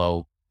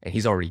slow, and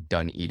he's already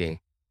done eating.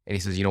 And he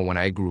says, when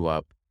I grew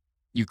up,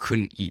 you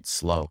couldn't eat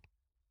slow.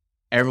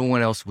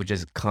 Everyone else would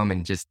just come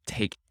and just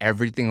take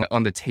everything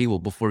on the table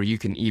before you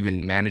can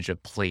even manage a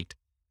plate.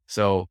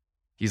 So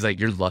he's like,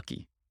 you're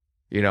lucky.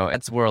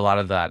 That's where a lot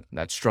of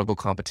that struggle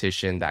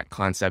competition, that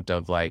concept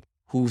of like,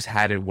 who's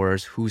had it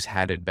worse, who's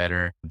had it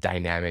better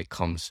dynamic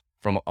comes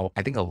from,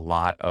 I think, a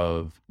lot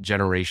of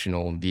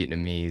generational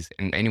Vietnamese,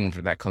 and anyone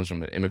that comes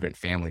from an immigrant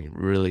family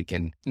really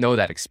can know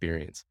that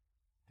experience.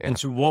 Yeah. And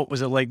so what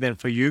was it like then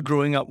for you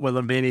growing up? Were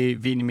there many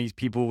Vietnamese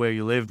people where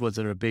you lived? Was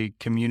there a big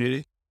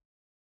community?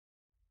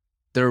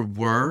 There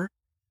were,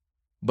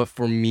 but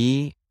for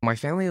me, my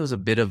family was a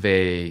bit of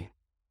a,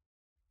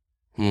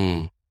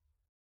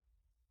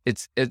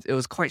 it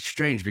was quite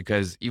strange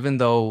because even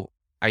though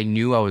I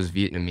knew I was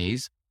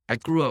Vietnamese, I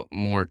grew up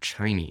more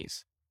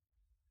Chinese.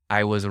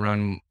 I was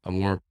around a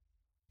more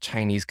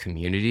Chinese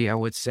community, I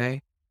would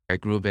say. I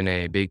grew up in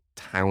a big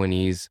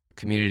Taiwanese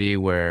community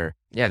where,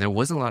 there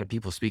wasn't a lot of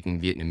people speaking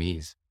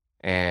Vietnamese.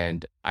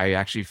 And I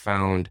actually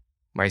found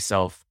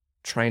myself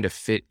trying to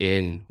fit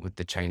in with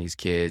the Chinese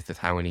kids, the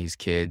Taiwanese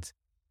kids,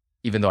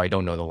 even though I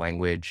don't know the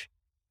language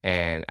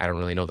and I don't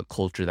really know the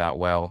culture that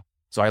well.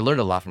 So I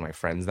learned a lot from my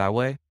friends that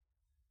way.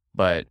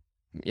 But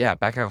yeah,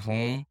 back at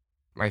home,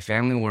 my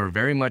family were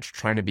very much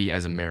trying to be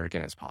as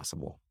American as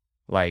possible.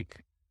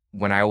 Like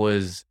when I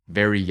was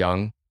very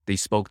young, they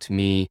spoke to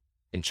me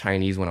in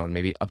Chinese when I was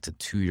maybe up to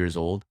 2 years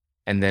old.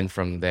 And then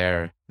from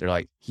there, they're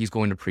like, he's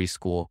going to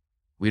preschool.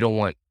 We don't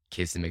want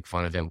kids to make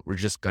fun of him. We're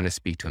just going to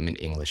speak to him in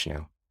English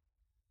now.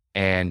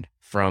 And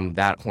from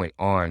that point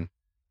on,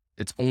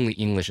 it's only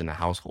English in the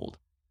household.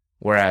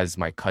 Whereas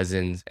my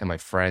cousins and my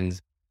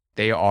friends,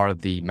 they are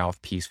the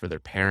mouthpiece for their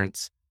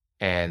parents.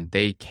 And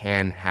they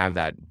can have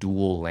that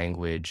dual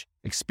language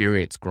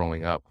experience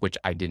growing up, which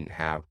I didn't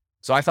have.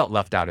 So I felt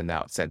left out in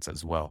that sense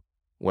as well,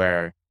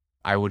 where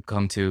I would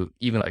come to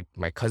even like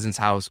my cousin's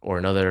house or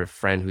another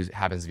friend who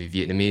happens to be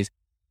Vietnamese.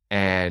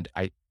 And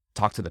I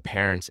talk to the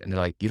parents and they're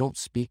like, you don't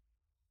speak.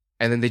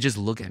 And then they just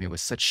look at me with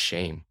such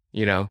shame.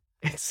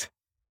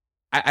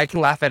 I can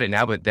laugh at it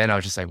now, but then I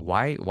was just like,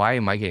 why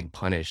am I getting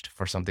punished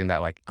for something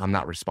that like I'm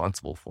not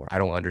responsible for? I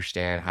don't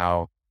understand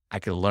how I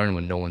could learn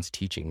when no one's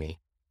teaching me.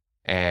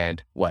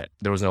 And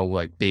there was no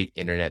like big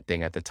internet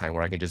thing at the time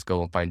where I could just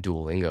go and find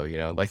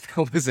Duolingo, like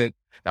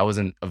that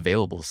wasn't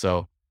available.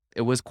 So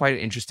it was quite an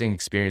interesting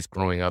experience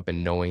growing up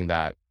and knowing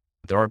that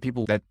there are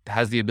people that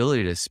has the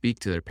ability to speak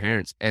to their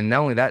parents, and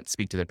not only that,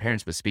 speak to their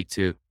parents, but speak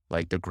to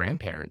like their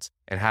grandparents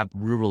and have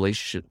real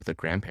relationship with their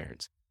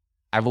grandparents.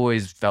 I've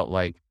always felt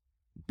like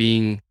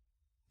being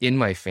in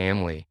my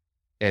family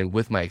and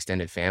with my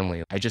extended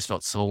family, I just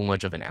felt so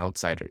much of an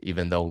outsider,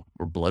 even though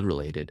we're blood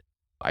related.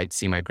 I'd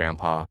see my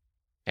grandpa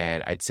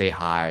and I'd say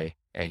hi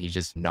and he'd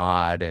just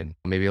nod and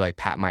maybe like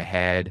pat my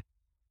head.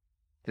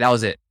 That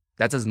was it.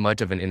 That's as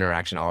much of an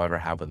interaction I'll ever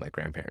have with my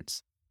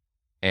grandparents.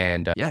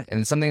 And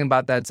and something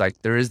about that's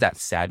like, there is that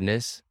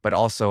sadness, but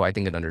also I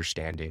think an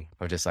understanding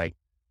of just like,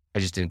 I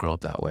just didn't grow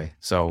up that way.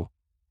 So,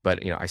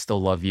 but I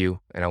still love you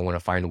and I want to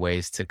find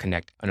ways to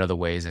connect in other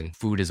ways. And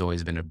food has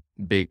always been a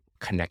big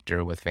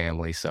connector with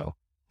family. So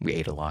we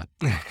ate a lot.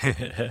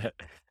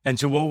 And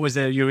so what was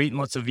it? You're eating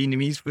lots of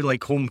Vietnamese food,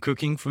 like home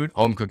cooking food?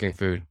 Home cooking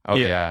food. Oh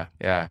yeah.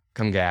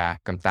 Cơm gà,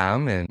 cơm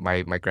tấm. And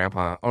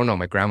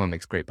my grandma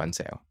makes great bánh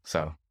xèo.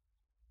 So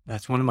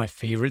That's one of my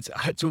favorites.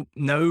 So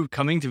now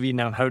coming to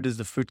Vietnam, how does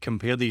the food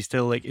compare? Do you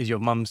still like, is your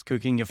mum's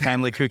cooking, your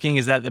family cooking?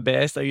 Is that the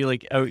best? Are you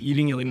like out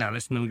eating? You're like, no,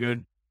 that's no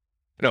good.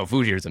 No,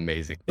 food here is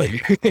amazing.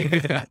 Like,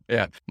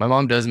 yeah. My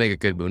mom does make a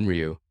good bún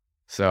riêu.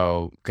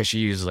 So, because she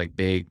uses like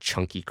big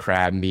chunky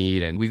crab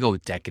meat and we go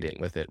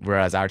decadent with it.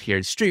 Whereas out here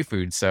it's street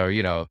food. So,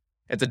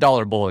 it's a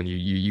dollar bowl and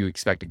you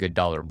expect a good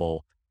dollar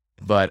bowl.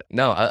 But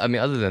no, I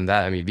mean, other than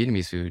that, I mean,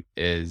 Vietnamese food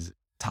is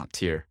top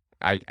tier.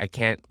 I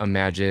can't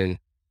imagine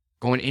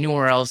going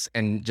anywhere else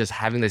and just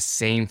having the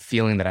same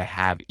feeling that I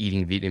have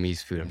eating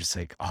Vietnamese food. I'm just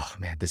like, oh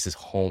man, this is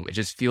home. It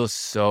just feels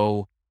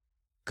so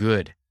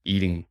good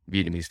eating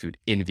Vietnamese food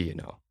in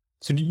Vietnam.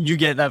 So you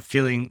get that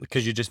feeling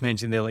because you just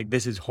mentioned there, like,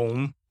 this is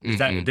home.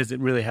 Mhm. Does it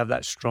really have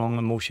that strong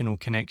emotional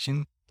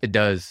connection? It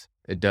does.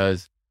 It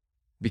does.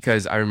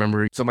 Because I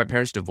remember, so my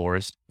parents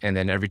divorced, and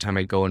then every time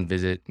I'd go and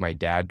visit my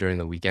dad during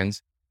the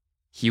weekends,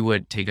 he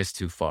would take us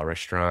to pho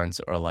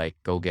restaurants or like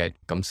go get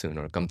gum soon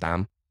or gum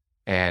tam.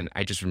 And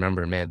I just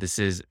remember, man,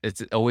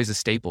 it's always a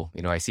staple.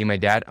 I see my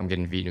dad, I'm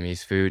getting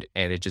Vietnamese food,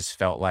 and it just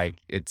felt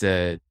like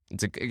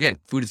again,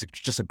 food is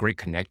just a great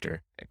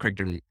connector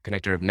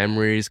of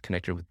memories,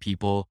 connector with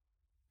people.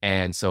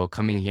 And so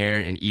coming here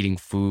and eating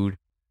food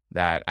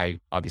that I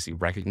obviously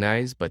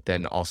recognize, but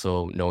then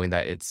also knowing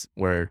that it's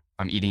where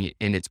I'm eating it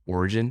in its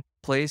origin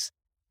place,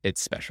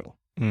 it's special.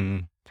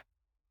 Mm.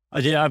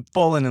 Yeah, I've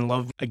fallen in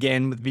love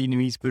again with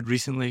Vietnamese food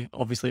recently.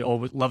 Obviously,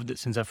 always loved it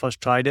since I first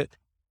tried it,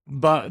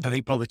 but I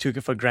think probably took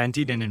it for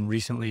granted. And then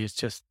recently it's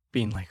just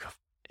been like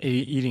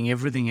eating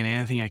everything and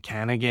anything I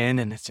can again.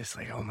 And it's just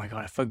like, oh my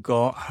God, I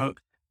forgot how...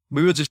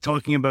 We were just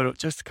talking about it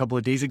just a couple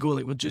of days ago.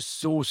 Like, we're just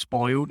so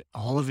spoiled.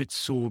 All of it's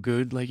so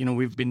good. Like,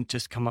 we've been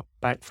just come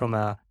back from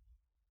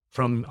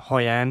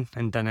Hoi An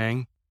and Da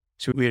Nang.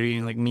 So we're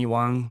eating like mi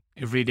wang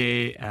every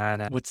day.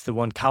 And what's the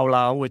one? Khao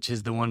Lao, which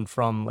is the one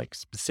from like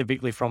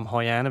specifically from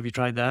Hoi An. Have you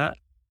tried that?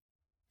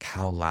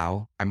 Khao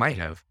Lao? I might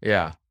have.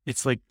 Yeah.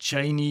 It's like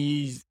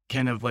Chinese,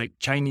 kind of like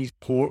Chinese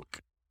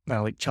pork,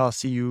 like char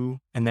siu.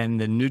 And then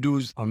the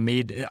noodles are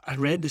made, I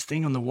read this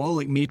thing on the wall,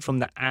 like made from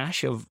the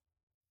ash of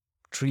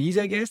trees,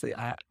 I guess,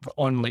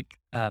 on like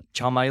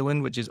Cham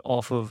Island, which is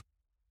off of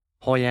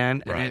Hoi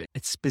An. Right. And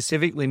it's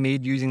specifically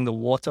made using the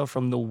water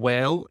from the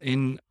well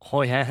in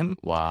Hoi An.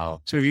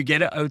 Wow. So if you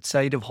get it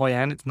outside of Hoi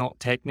An, it's not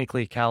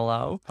technically Khao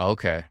Lao.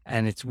 Okay.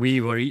 And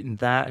we were eating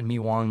that and mi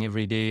wang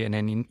every day. And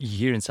then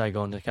here in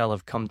Saigon, like I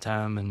love Cum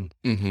Tam and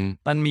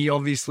banh mi,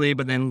 obviously.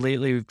 But then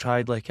lately we've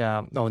tried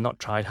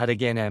had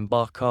again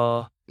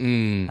baka.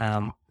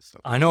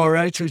 I know,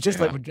 right? So it's just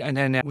like, and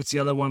then what's the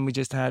other one we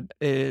just had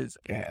is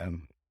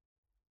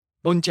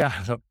Bún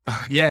Chả.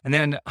 Yeah. And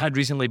then I had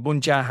recently Bún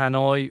Chả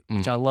Hanoi,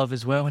 which I love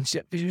as well. And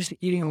we're just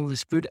eating all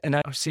this food. And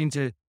I was saying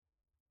to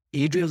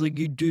Adria, I was like,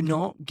 you do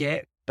not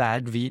get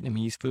bad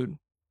Vietnamese food.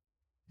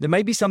 There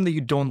might be some that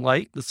you don't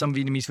like. There's some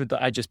Vietnamese food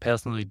that I just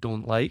personally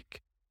don't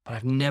like. But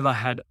I've never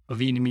had a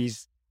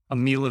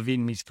meal of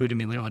Vietnamase food and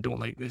be like, oh, I don't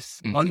like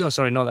this. Oh, no,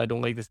 sorry, not that I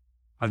don't like this.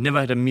 I've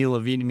never had a meal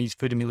of Vietnamese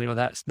food and be like, oh,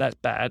 that's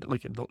bad.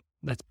 Like,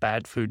 that's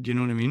bad food. Do you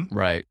know what I mean?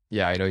 Right.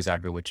 Yeah, I know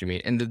exactly what you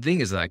mean. And the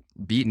thing is, like,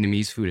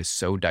 Vietnamese food is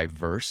so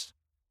diverse,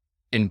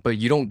 but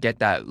you don't get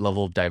that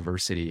level of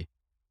diversity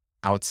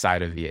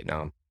outside of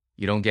Vietnam.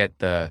 You don't get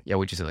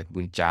what you said, like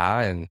bún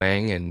chả and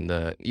bang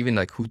and even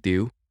like hủ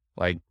tiếu.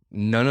 Like,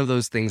 none of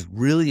those things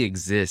really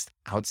exist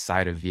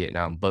outside of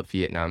Vietnam, but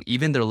Vietnam.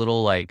 Even their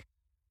little like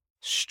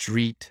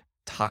street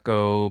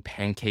taco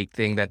pancake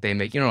thing that they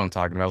make, you know what I'm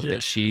talking about, with the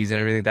cheese and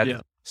everything.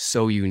 That's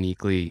so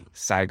uniquely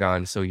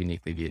Saigon, so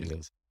uniquely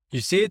Vietnamese. You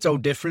say it's all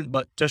different,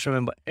 but just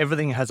remember,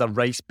 everything has a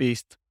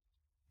rice-based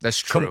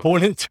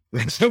component.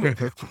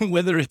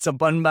 Whether it's a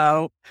bun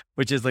bao,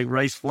 which is like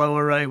rice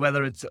flour, right?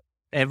 Whether it's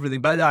everything.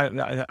 But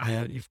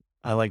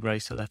I like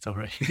rice, so that's all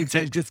right.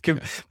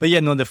 But yeah,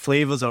 no, the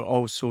flavors are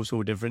all so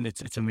different.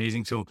 It's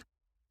amazing. So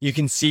you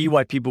can see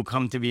why people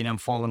come to Vietnam,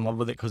 fall in love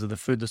with it because of the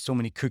food. There's so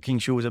many cooking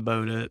shows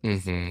about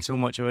it, so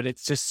much of it.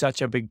 It's just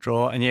such a big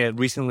draw. And yeah,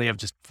 recently I've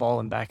just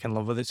fallen back in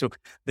love with it. So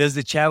there's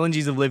the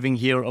challenges of living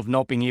here, of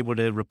not being able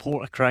to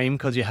report a crime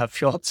because you have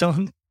shots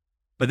on.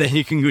 But then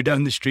you can go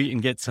down the street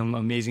and get some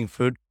amazing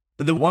food.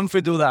 But the one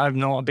food, though, that I'm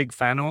not a big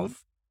fan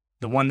of,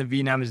 the one that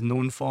Vietnam is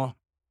known for,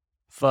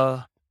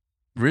 pho.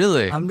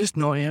 Really? I'm just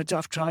not.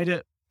 I've tried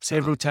it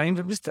several times.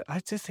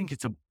 I just think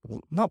it's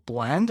not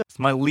bland. It's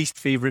my least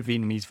favorite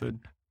Vietnamese food.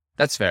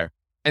 That's fair.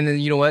 And then,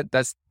 you know what?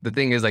 That's the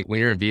thing is, like, when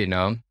you're in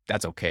Vietnam,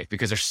 that's okay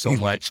because there's so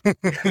much.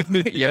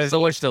 You have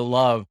so much to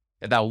love.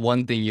 That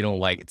one thing you don't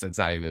like, it's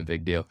not even a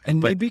big deal.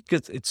 And maybe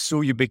because it's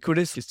so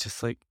ubiquitous, it's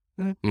just like...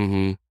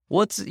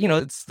 Well,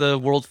 it's the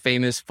world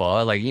famous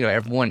pho. Like,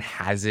 everyone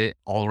has it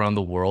all around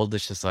the world.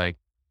 It's just like,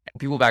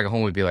 people back at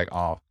home would be like,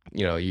 oh,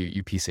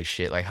 you piece of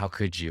shit. Like, how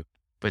could you?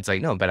 But it's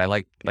like, no, but I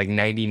like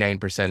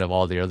 99% of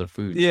all the other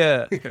food.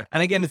 Yeah.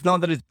 And again, it's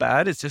not that it's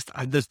bad. It's just,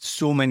 there's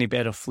so many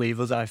better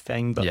flavors I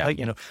find.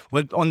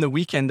 But on the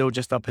weekend though,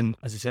 just up in,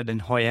 as I said, in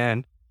Hoi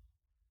An,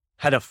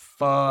 had a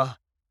pho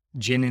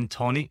gin and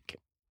tonic.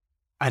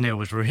 And it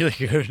was really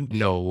good.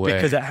 No way.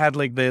 Because it had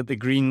like the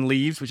green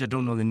leaves, which I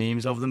don't know the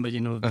names of them, but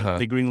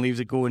the green leaves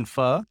that go in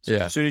pho. So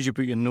Yeah. as soon as you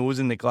put your nose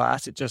in the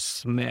glass, it just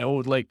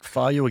smelled like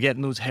pho. You were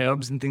getting those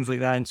herbs and things like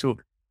that. And so,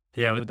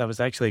 yeah, that was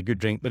actually a good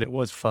drink, but it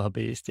was pho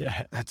based.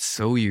 Yeah. That's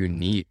so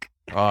unique.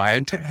 Oh,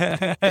 I'm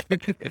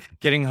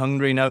getting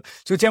hungry now.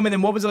 So tell me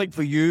then, what was it like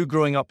for you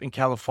growing up in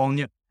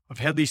California? I've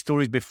heard these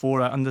stories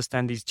before. I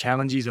understand these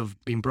challenges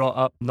of being brought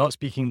up, not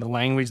speaking the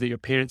language that your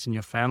parents and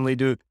your family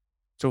do.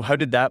 So how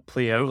did that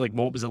play out? Like,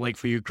 what was it like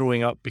for you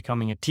growing up,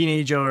 becoming a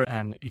teenager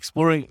and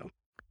exploring?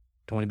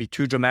 Don't want to be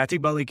too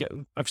dramatic, but like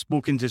I've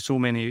spoken to so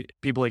many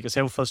people like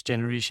yourself, first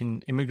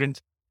generation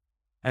immigrants,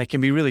 and it can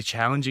be really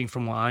challenging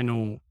from what I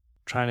know,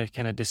 trying to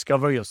kind of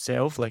discover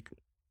yourself. Like,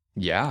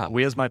 yeah,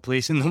 where's my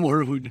place in the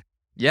world?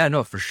 Yeah,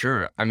 no, for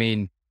sure. I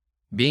mean,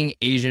 being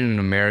Asian in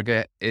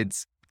America,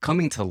 it's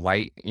coming to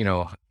light,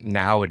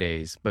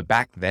 nowadays. But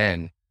back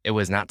then, it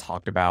was not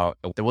talked about.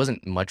 There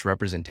wasn't much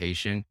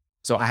representation.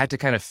 So I had to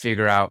kind of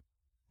figure out,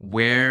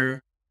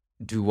 where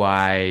do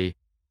I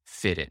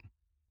fit in?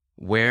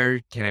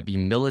 Where can I be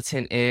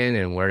militant in,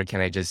 and where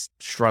can I just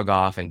shrug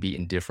off and be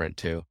indifferent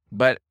to?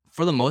 But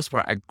for the most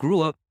part, I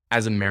grew up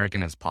as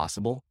American as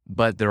possible.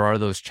 But there are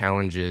those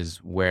challenges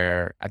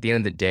where at the end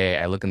of the day,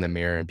 I look in the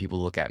mirror and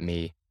people look at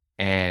me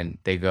and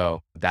they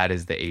go, that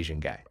is the Asian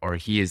guy, or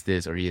he is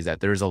this, or he is that.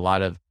 There's a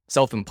lot of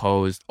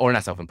self-imposed, or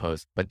not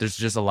self-imposed, but there's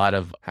just a lot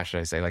of, how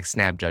should I say, like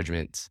snap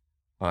judgments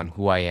on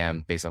who I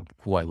am based on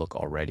who I look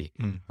already,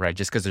 right?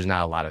 Just because there's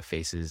not a lot of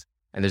faces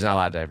and there's not a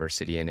lot of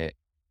diversity in it.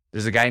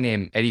 There's a guy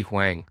named Eddie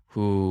Huang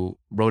who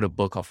wrote a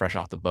book called Fresh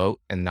Off the Boat,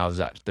 and now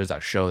there's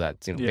that show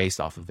that's based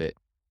off of it.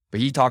 But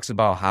he talks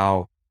about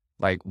how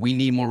like we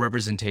need more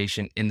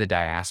representation in the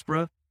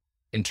diaspora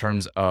in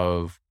terms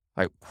of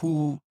like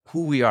who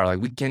we are.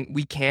 Like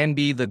we can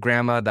be the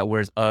grandma that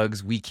wears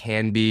Uggs, we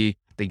can be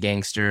the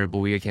gangster, but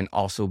we can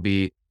also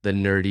be the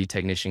nerdy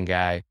technician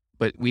guy.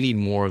 But we need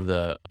more of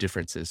the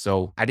differences.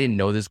 So I didn't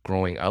know this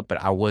growing up,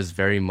 but I was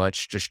very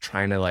much just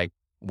trying to like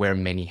wear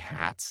many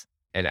hats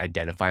and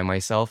identify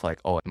myself. Like,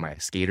 oh, am I a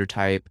skater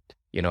type?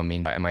 You know what I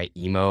mean? Am I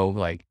emo?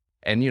 Like,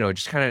 and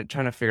just kind of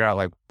trying to figure out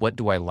like, what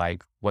do I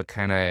like? What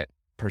kind of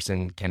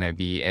person can I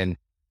be? And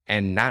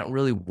not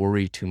really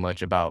worry too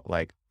much about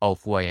like, oh,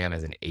 who I am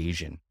as an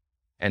Asian.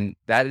 And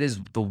that is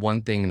the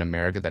one thing in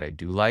America that I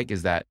do like,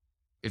 is that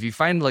if you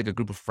find like a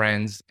group of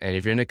friends and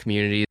if you're in a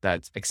community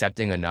that's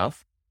accepting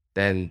enough,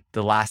 then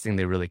the last thing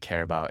they really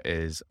care about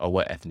is, oh,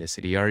 what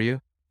ethnicity are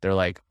you? They're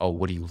like, oh,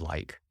 what do you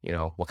like?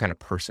 What kind of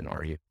person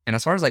are you? And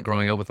as far as like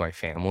growing up with my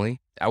family,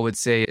 I would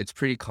say it's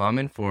pretty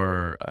common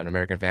for an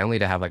American family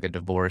to have like a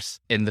divorce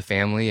in the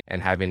family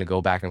and having to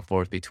go back and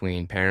forth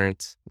between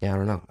parents. Yeah, I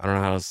don't know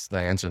how else to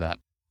answer that.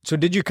 So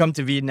did you come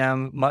to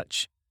Vietnam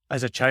much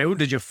as a child?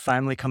 Did your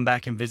family come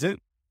back and visit?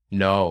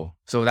 No.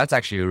 So that's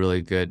actually a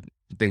really good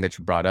thing that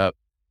you brought up.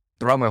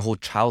 Throughout my whole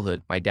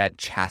childhood, my dad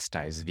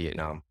chastised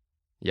Vietnam.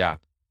 Yeah.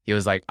 He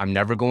was like, I'm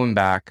never going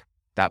back.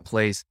 That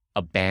place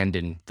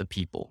abandoned the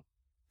people.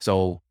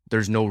 So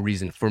there's no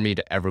reason for me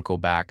to ever go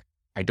back.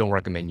 I don't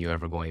recommend you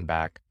ever going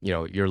back.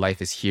 Your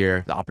life is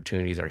here. The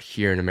opportunities are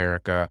here in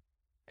America.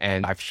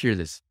 And I've heard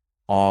this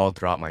all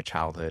throughout my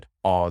childhood,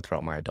 all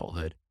throughout my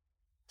adulthood.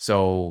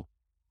 So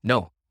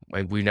no,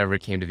 we never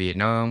came to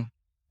Vietnam.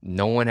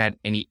 No one had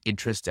any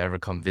interest to ever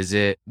come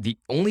visit. The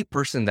only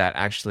person that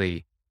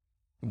actually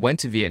went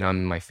to Vietnam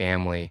in my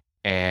family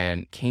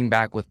and came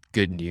back with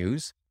good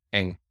news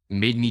and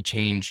made me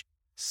change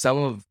some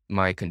of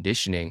my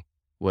conditioning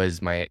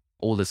was my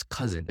oldest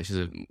cousin. She's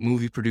a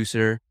movie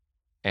producer,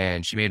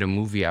 and she made a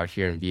movie out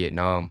here in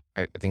Vietnam.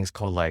 I think it's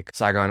called like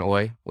Saigon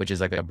Oi, which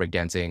is like a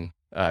breakdancing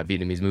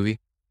Vietnamese movie.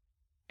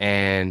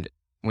 And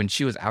when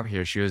she was out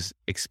here, she was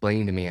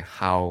explaining to me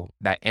how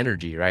that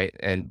energy, right?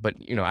 But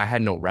I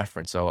had no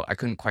reference, so I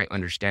couldn't quite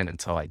understand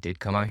until I did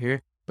come out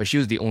here. But she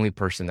was the only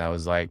person that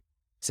was like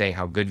saying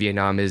how good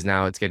Vietnam is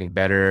now. It's getting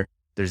better.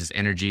 There's this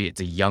energy. It's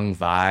a young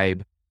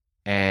vibe.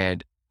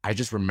 And I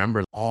just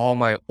remember all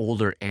my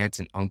older aunts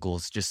and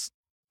uncles just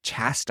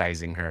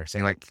chastising her,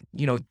 saying like,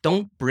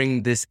 don't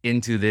bring this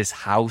into this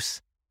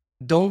house.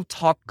 Don't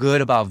talk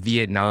good about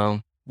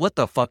Vietnam. What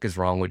the fuck is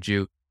wrong with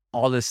you?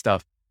 All this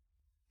stuff.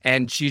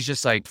 And she's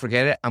just like,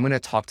 forget it. I'm going to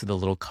talk to the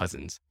little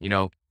cousins.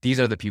 These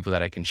are the people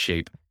that I can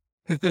shape.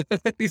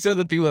 These are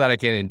the people that I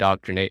can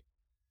indoctrinate.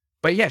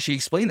 But yeah, she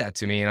explained that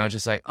to me and I was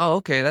just like, oh,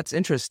 okay, that's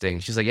interesting.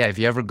 She's like, yeah, if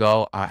you ever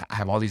go, I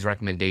have all these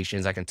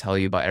recommendations. I can tell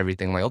you about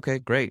everything. I'm like, okay,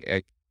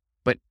 great.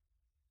 But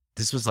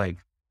this was like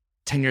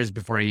 10 years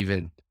before I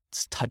even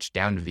touched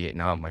down to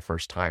Vietnam my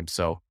first time.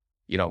 So,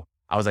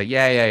 I was like,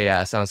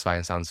 yeah, sounds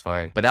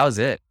fine. But that was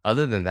it.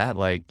 Other than that,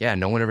 like, yeah,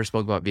 no one ever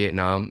spoke about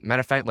Vietnam. Matter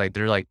of fact, like,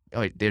 they're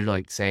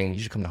like saying you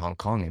should come to Hong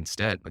Kong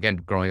instead. Again,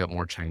 growing up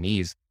more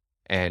Chinese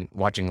and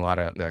watching a lot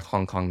of the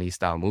Hong Kong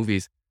style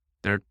movies,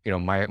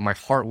 my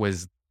heart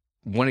was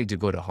wanting to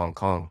go to Hong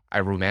Kong.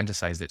 I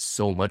romanticized it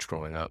so much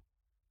growing up.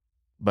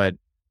 But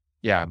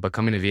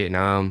coming to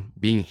Vietnam,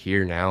 being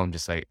here now, I'm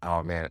just like,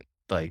 oh man,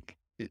 like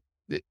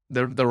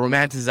the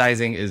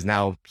romanticizing is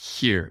now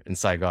here in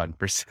Saigon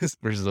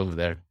versus over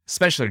there,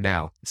 especially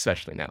now.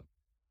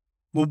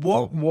 Well,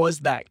 what was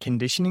that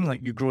conditioning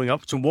like you growing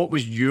up? So what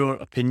was your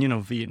opinion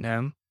of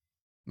Vietnam?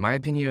 My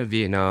opinion of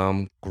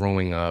Vietnam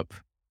growing up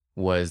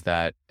was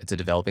that it's a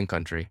developing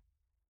country.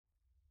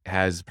 It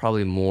has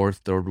probably more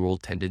third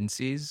world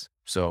tendencies.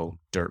 So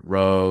dirt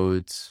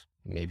roads,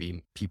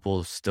 maybe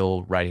people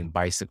still riding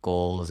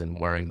bicycles and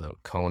wearing the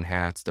cone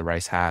hats, the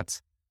rice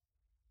hats,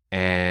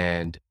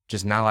 and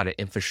just not a lot of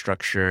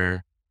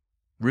infrastructure.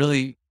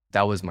 Really,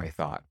 that was my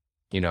thought,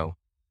 you know.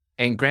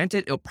 And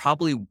granted, it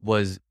probably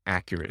was I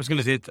accurate. was going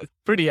to say it's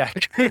pretty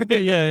accurate.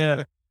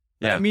 Yeah.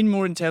 Yeah. I mean,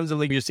 more in terms of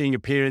like you're saying your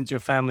parents, your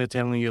family are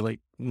telling you like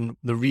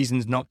the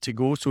reasons not to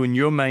go. So in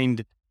your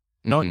mind,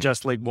 not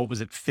just like what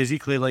was it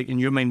physically like, in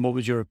your mind, what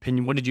was your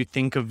opinion? What did you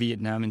think of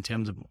Vietnam in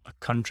terms of a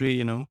country,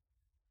 you know?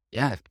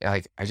 Yeah,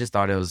 like I just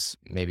thought it was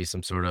maybe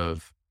some sort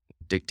of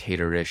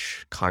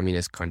dictatorish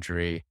communist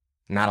country,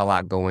 not a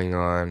lot going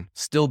on,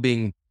 still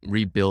being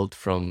rebuilt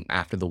from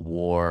after the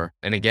war.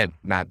 And again,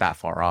 not that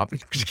far off.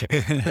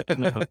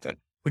 No.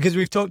 Because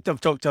I've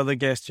talked to other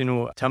guests, you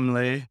know, Tim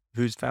Lay,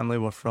 whose family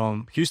were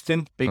from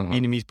Houston, big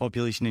Vietnamese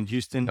population in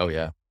Houston. Oh,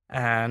 yeah.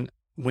 And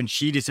when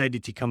she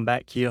decided to come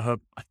back here,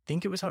 I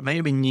think it was her, it might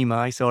have been Nhi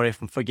Mai, sorry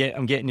if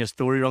I'm getting your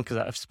story wrong,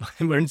 because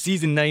we're in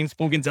season 9,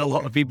 spoken to a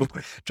lot of people,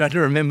 trying to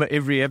remember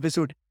every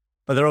episode.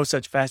 But they're all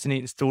such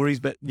fascinating stories.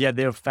 But yeah,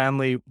 their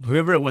family,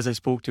 whoever it was I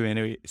spoke to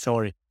anyway,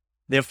 sorry,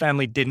 their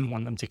family didn't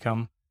want them to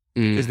come.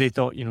 Because they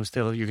thought, you know,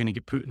 still you're going to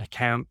get put in a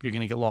camp, you're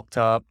going to get locked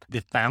up.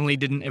 The family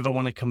didn't ever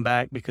want to come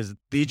back because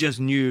they just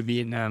knew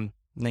Vietnam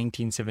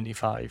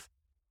 1975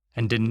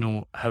 and didn't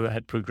know how it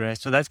had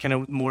progressed. So that's kind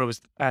of more I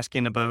was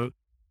asking about.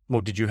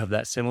 Well, did you have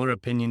that similar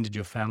opinion? Did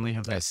your family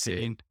have that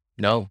same?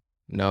 No,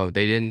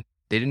 they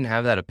didn't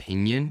have that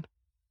opinion.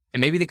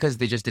 And maybe because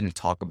they just didn't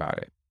talk about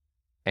it.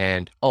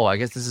 And, I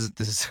guess this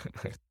is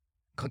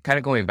kind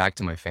of going back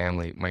to my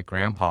family. My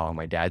grandpa on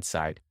my dad's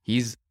side,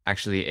 he's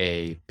actually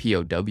a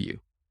POW.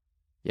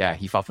 Yeah,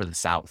 he fought for the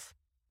South,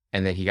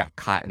 and then he got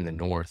caught in the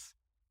North,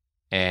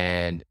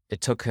 and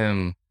it took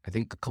him, I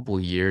think, a couple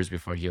of years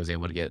before he was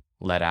able to get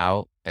let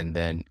out and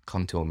then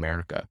come to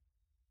America.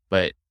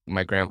 But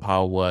my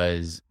grandpa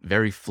was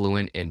very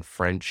fluent in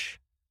French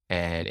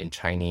and in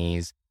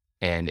Chinese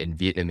and in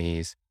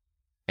Vietnamese,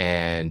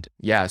 and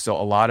yeah, so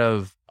a lot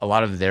of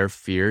their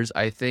fears,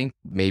 I think,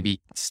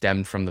 maybe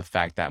stemmed from the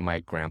fact that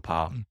my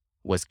grandpa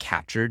was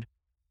captured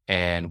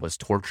and was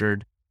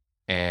tortured.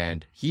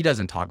 And he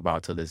doesn't talk about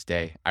it to this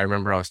day. I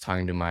remember I was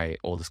talking to my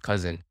oldest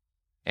cousin,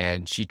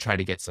 and she tried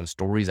to get some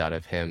stories out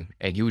of him,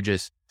 and he would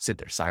just sit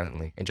there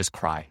silently and just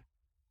cry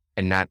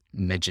and not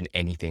mention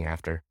anything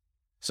after.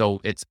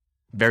 So it's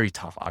very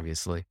tough,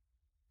 obviously.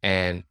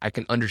 And I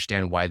can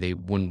understand why they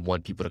wouldn't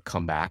want people to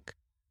come back,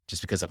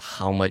 just because of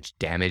how much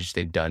damage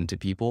they've done to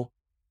people.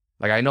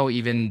 Like, I know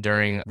even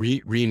during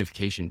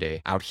Reunification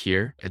Day out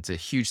here, it's a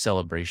huge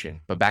celebration.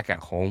 But back at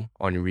home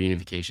on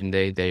Reunification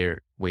Day,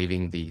 they're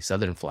waving the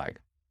Southern flag.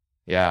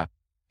 Yeah.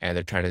 And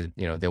they're trying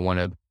to, they want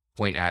to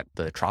point at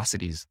the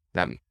atrocities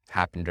that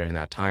happened during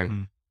that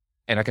time.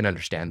 And I can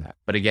understand that.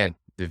 But again,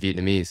 the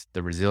Vietnamese,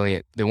 the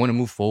resilient, they want to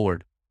move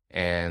forward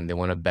and they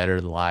want to better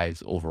the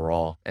lives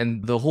overall.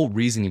 And the whole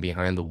reasoning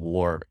behind the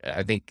war,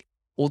 I think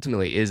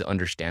ultimately is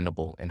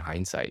understandable in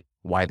hindsight,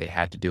 why they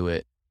had to do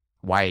it,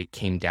 why it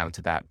came down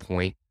to that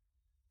point.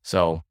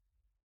 So,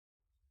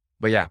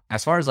 but yeah,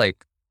 as far as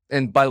like,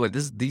 and by the way,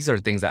 these are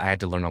things that I had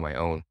to learn on my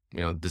own.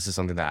 This is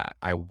something that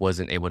I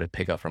wasn't able to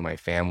pick up from my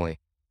family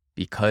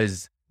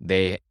because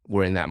they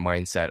were in that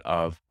mindset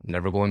of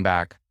never going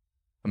back.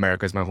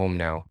 America's my home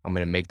now. I'm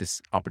going to make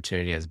this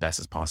opportunity as best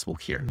as possible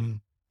here.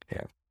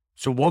 Yeah.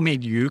 So what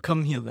made you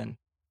come here then?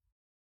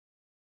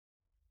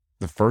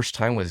 The first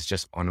time was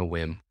just on a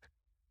whim.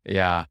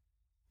 Yeah.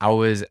 I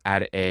was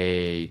at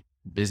a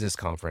business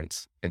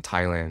conference in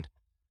Thailand,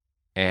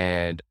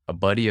 and a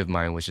buddy of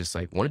mine was just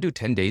like, want to do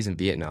 10 days in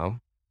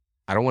Vietnam?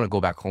 I don't want to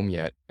go back home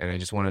yet, and I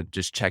just want to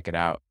just check it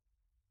out.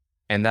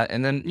 And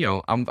then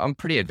I'm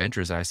pretty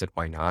adventurous, and I said,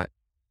 why not?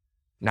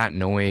 Not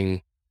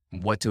knowing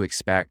what to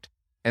expect.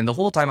 And the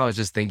whole time I was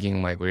just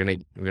thinking like, we're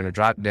gonna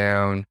drop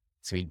down,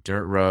 it's gonna be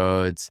dirt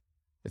roads,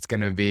 it's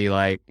gonna be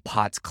like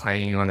pots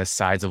clanging on the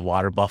sides of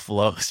water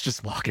buffaloes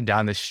just walking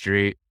down the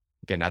street.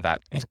 Again, not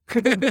that.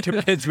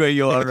 It's where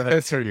you are, right?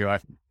 That's where you are.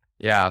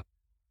 Yeah.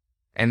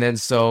 And then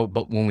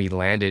but when we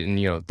landed,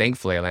 and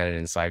thankfully I landed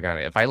in Saigon.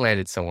 If I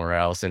landed somewhere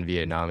else in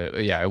Vietnam,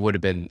 it would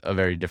have been a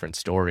very different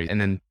story.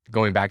 And then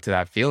going back to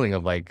that feeling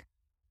of like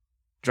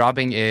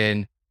dropping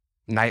in,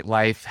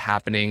 nightlife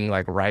happening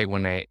like right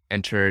when I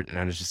entered, and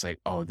I was just like,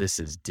 oh, this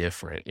is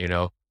different,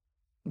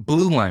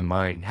 blew my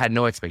mind, had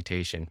no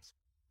expectations.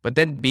 But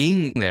then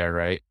being there,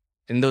 right,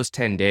 in those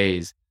 10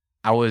 days,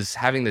 I was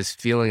having this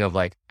feeling of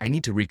like, I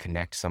need to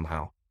reconnect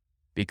somehow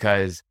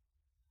because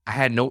I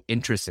had no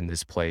interest in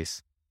this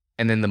place.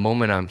 And then the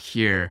moment I'm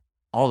here,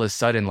 all of a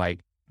sudden,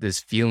 like this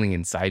feeling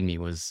inside me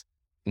was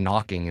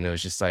knocking, and it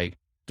was just like,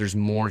 there's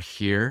more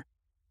here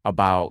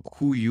about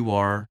who you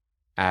are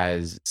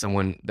as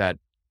someone that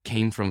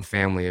came from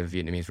family of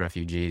Vietnamese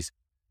refugees,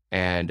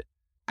 and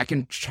I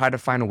can try to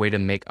find a way to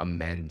make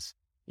amends,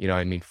 you know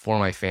what I mean, for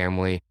my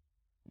family,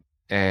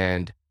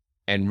 and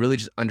really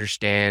just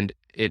understand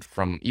it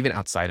from even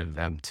outside of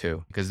them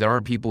too. Because there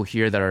are people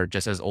here that are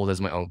just as old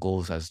as my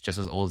uncles, just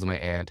as old as my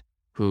aunt,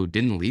 who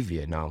didn't leave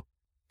Vietnam.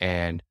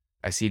 And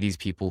I see these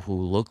people who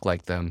look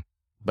like them,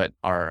 but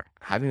are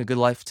having a good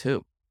life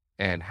too,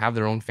 and have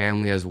their own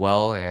family as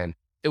well. And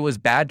it was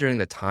bad during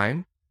the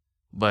time,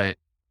 but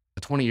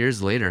 20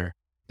 years later,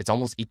 it's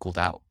almost equaled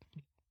out.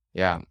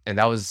 Yeah. And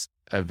that was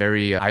a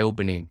very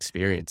eye-opening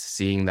experience,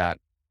 seeing that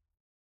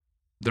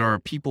there are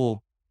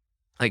people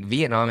like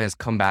Vietnam has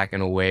come back in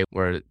a way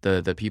where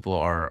the people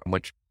are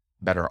much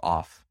better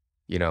off.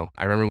 You know,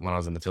 I remember when I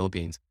was in the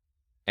Philippines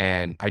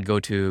and I'd go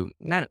to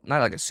not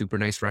like a super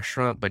nice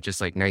restaurant, but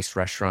just like nice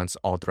restaurants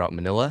all throughout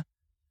Manila.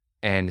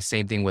 And the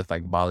same thing with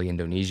like Bali,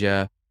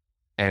 Indonesia.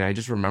 And I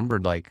just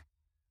remembered like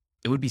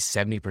it would be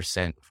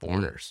 70%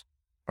 foreigners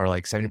or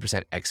like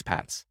 70%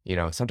 expats, you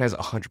know, sometimes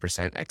 100%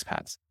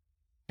 expats.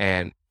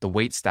 And the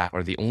wait staff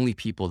are the only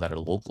people that are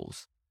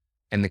locals.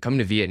 And then coming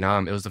to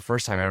Vietnam, it was the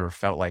first time I ever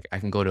felt like I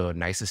can go to a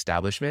nice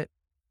establishment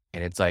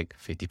and it's like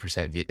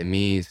 50%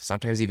 Vietnamese,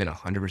 sometimes even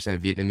 100%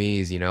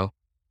 Vietnamese, you know?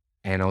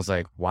 And I was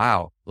like,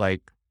 wow,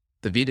 like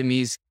the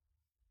Vietnamese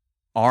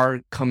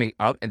are coming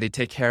up and they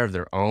take care of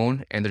their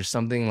own. And there's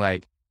something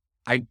like,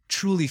 I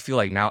truly feel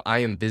like now I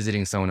am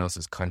visiting someone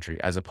else's country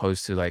as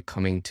opposed to like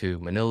coming to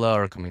Manila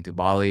or coming to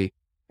Bali.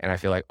 And I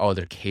feel like, oh,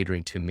 they're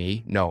catering to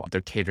me. No, they're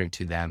catering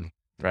to them.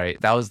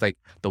 Right. That was like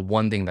the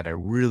one thing that I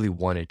really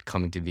wanted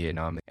coming to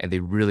Vietnam, and they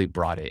really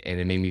brought it. And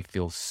it made me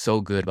feel so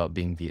good about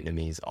being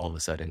Vietnamese all of a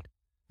sudden.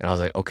 And I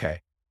was like, okay,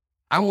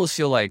 I almost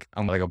feel like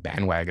I'm like a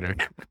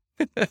bandwagoner.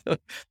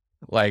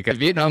 Like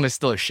Vietnam is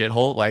still a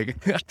shithole. Like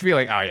I feel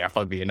like, oh yeah,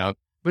 fuck Vietnam.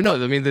 But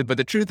no, I mean, but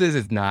the truth is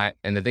it's not.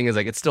 And the thing is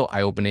like, it's still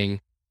eye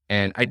opening.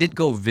 And I did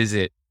go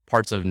visit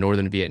parts of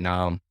northern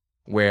Vietnam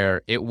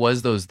where it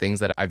was those things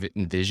that I've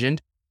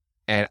envisioned.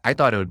 And I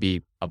thought it would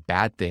be a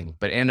bad thing,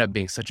 but it ended up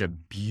being such a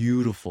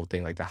beautiful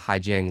thing, like the Hai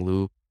Giang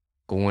Loop,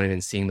 going in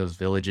and seeing those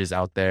villages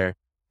out there.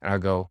 And I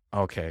go,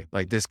 okay,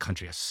 like this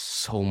country has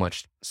so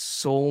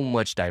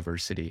much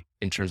diversity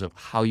in terms of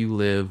how you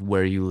live,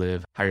 where you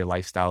live, how your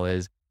lifestyle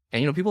is.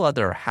 And, you know, people out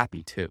there are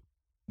happy too.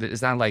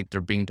 It's not like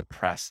they're being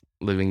depressed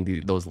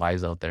living those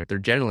lives out there. They're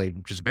generally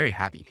just very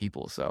happy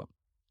people. So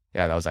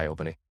yeah, that was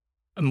eye-opening.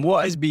 And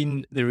what has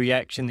been the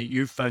reaction that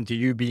you've found to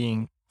you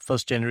being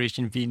first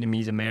generation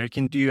Vietnamese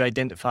American? Do you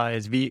identify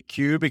as Viet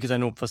Q? Because I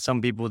know for some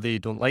people they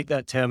don't like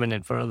that term, and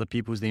then for other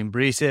people they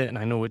embrace it. And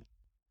I know it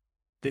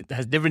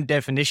has different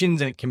definitions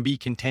and it can be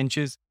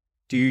contentious.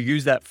 Do you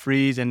use that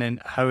phrase? And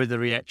then how has the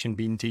reaction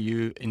been to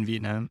you in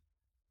Vietnam?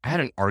 I had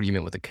an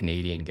argument with a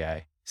Canadian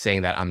guy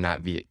saying that I'm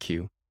not Viet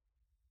Q.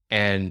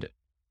 And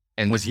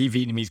was he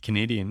Vietnamese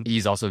Canadian?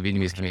 He's also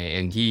Vietnamese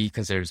Canadian, and he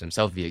considers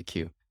himself Viet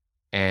Q.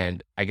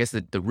 And I guess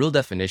the real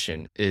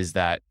definition is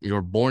that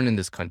you're born in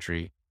this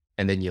country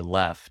and then you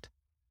left,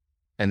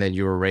 and then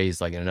you were raised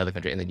like in another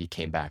country, and then you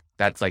came back.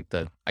 That's like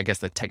the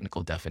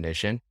technical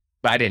definition,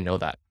 but I didn't know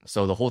that.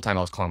 So the whole time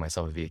I was calling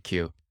myself a Viet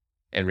Q.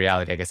 In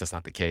reality, I guess that's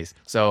not the case.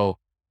 So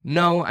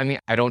no, I mean,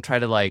 I don't try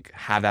to like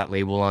have that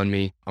label on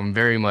me. I'm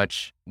very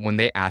much, when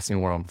they ask me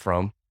where I'm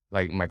from,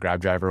 like my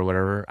Grab driver or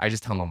whatever, I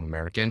just tell them I'm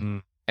American. Mm-hmm.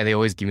 And they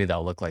always give me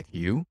that look like,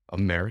 you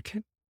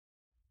American?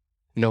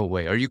 No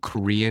way. Are you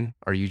Korean?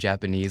 Are you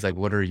Japanese? Like,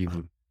 what are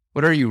you?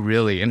 What are you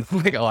really? And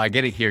I'm like, oh, I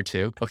get it here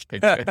too. Okay.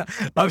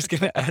 I was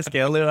going to ask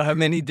earlier, how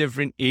many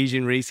different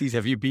Asian races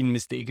have you been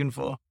mistaken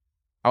for?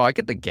 Oh, I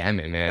get the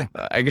gamut, man.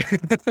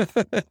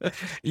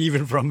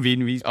 Even from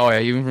Vietnamese. Oh yeah,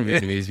 even from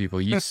Vietnamese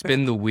people. You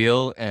spin the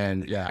wheel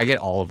and yeah, I get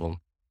all of them.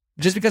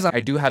 Just because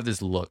I do have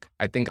this look.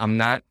 I think I'm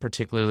not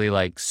particularly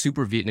like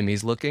super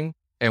Vietnamese looking.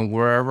 And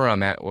wherever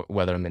I'm at,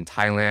 whether I'm in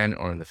Thailand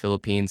or in the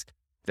Philippines,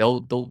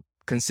 they'll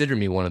consider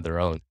me one of their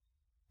own.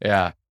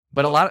 Yeah.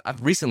 But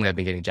recently I've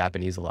been getting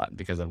Japanese a lot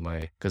because of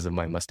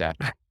my mustache.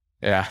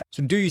 Yeah.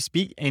 So do you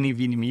speak any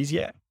Vietnamese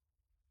yet?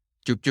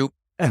 Choop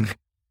choop.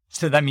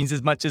 So that means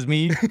as much as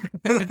me.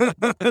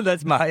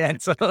 That's my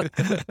answer.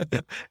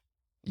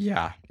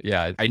 Yeah.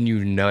 I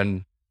knew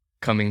none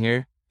coming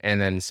here. And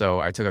then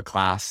so I took a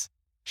class.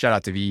 Shout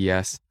out to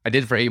VES. I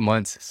did it for 8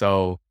 months.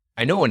 So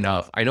I know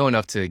enough. I know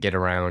enough to get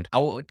around. I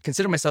would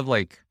consider myself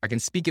like I can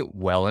speak it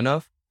well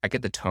enough. I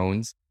get the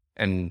tones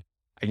and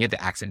I can get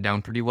the accent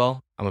down pretty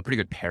well. I'm a pretty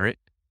good parrot,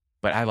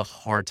 but I have a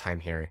hard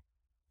time hearing.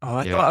 Oh,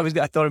 I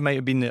thought it might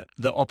have been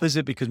the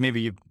opposite because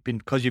maybe you've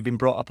been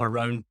brought up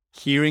around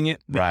hearing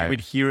it, that right. You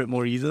would hear it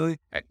more easily.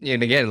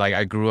 And again, like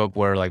I grew up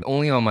where like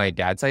only on my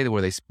dad's side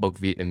where they spoke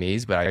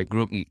Vietnamese, but I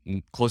grew up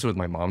closer with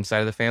my mom's side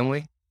of the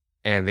family,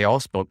 and they all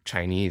spoke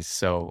Chinese,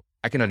 so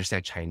I can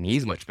understand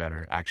Chinese much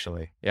better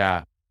actually.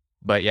 Yeah.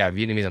 But yeah,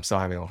 Vietnamese, I'm still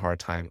having a hard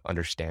time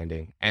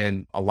understanding.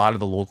 And a lot of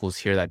the locals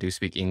here that do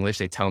speak English,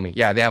 they tell me,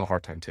 yeah, they have a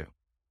hard time too.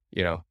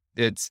 You know,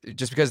 it's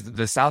just because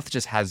the South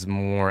just has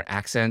more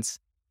accents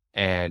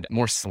and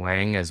more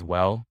slang as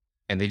well.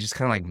 And they just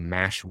kind of like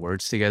mash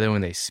words together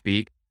when they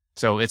speak.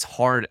 So it's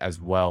hard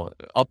as well.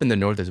 Up in the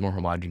north, it's more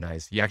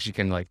homogenized. You actually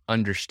can like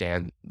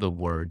understand the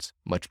words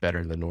much better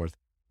in the north,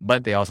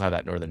 but they also have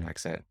that northern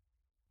accent,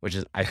 which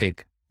is, I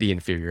think, the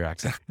inferior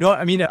accent. No,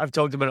 I mean, I've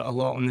talked about it a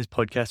lot on this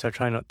podcast. I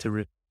try not to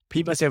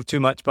repeat myself too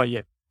much, but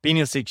yeah, been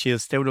here 6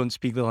 years, still don't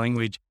speak the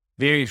language.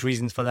 Various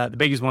reasons for that. The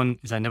biggest one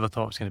is I never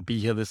thought I was going to be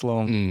here this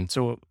long.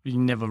 So we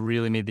never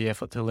really made the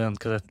effort to learn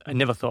because I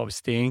never thought I was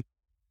staying.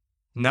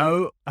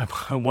 Now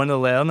I want to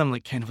learn. I'm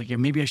like, kind of like, yeah,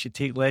 maybe I should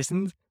take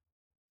lessons.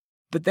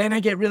 But then I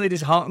get really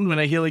disheartened when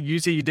I hear like you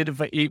say you did it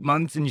for 8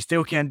 months and you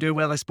still can't do it.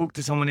 Well, I spoke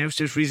to someone else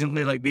just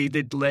recently, like they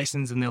did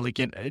lessons and they're like,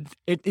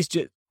 it's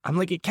just, I'm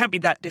like, it can't be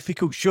that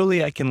difficult.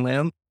 Surely I can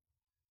learn.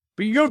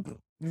 But you're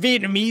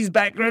Vietnamese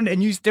background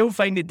and you still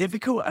find it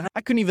difficult. And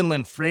I couldn't even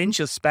learn French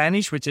or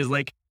Spanish, which is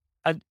like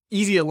an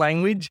easier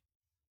language.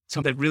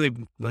 So that really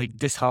like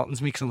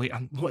disheartens me because I'm like,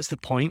 what's the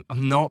point?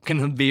 I'm not going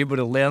to be able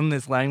to learn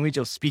this language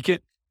or speak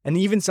it. And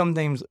even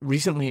sometimes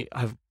recently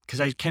because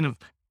I kind of,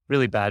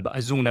 really bad, but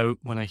I zone out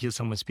when I hear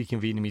someone speaking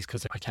Vietnamese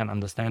because I can't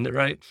understand it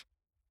right.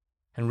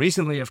 And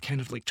recently I've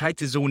kind of like tried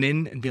to zone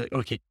in and be like,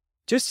 okay,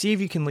 just see if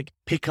you can like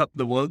pick up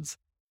the words.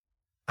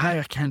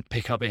 I can't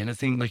pick up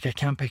anything. Like I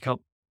can't pick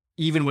up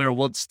even where a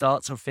word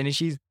starts or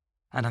finishes.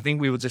 And I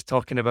think we were just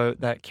talking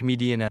about that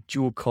comedian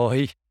Joe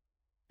Coy,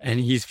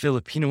 and he's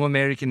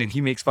Filipino-American and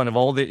he makes fun of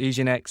all the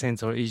Asian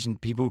accents or Asian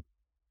people.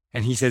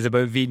 And he says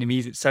about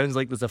Vietnamese, it sounds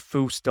like there's a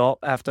full stop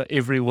after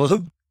every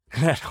word.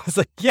 And I was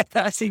like, yeah,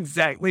 that's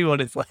exactly what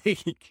it's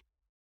like.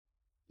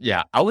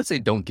 Yeah, I would say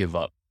don't give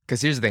up.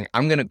 Because here's the thing,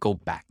 I'm going to go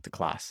back to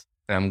class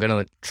and I'm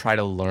going to try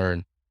to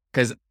learn.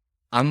 Because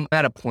I'm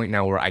at a point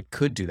now where I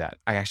could do that.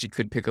 I actually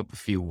could pick up a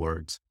few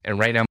words. And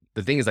right now,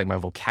 the thing is like my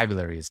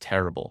vocabulary is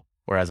terrible.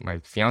 Whereas my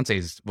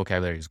fiance's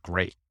vocabulary is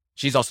great.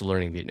 She's also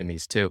learning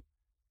Vietnamese too.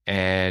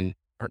 And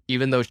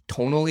even though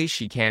tonally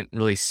she can't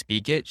really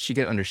speak it, she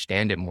can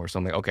understand it more. So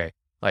I'm like, okay,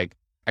 like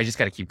I just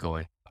got to keep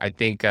going. I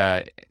think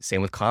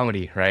same with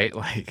comedy, right?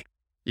 Like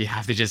you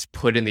have to just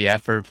put in the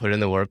effort, put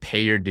in the work,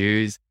 pay your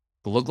dues,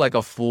 look like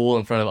a fool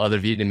in front of other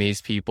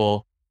Vietnamese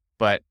people.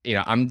 But, you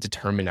know, I'm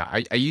determined now.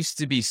 I used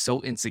to be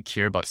so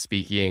insecure about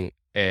speaking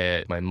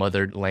my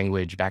mother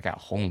language back at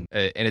home.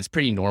 And it's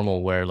pretty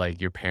normal where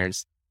like your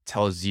parents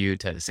tells you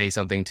to say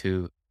something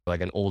to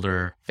like an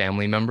older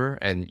family member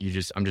and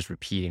I'm just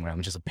repeating, right?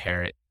 I'm just a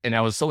parrot. And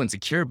I was so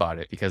insecure about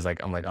it because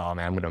like, I'm like, oh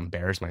man, I'm going to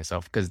embarrass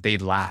myself because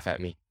they'd laugh at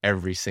me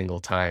every single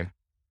time.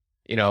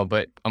 You know,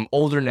 but I'm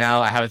older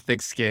now. I have a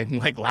thick skin.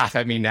 Like, laugh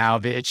at me now,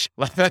 bitch.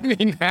 Laugh at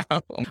me now.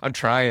 I'm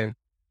trying.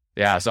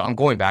 Yeah, so I'm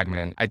going back,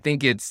 man. I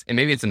think and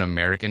maybe it's an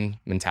American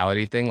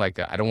mentality thing. Like,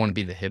 I don't want to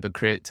be the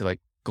hypocrite to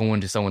like go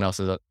into someone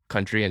else's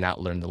country and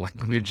not learn the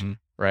language,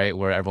 right?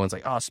 Where everyone's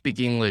like, oh, speak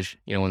English,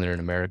 you know, when they're in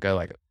America.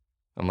 Like,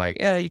 I'm like,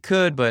 yeah, you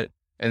could, but,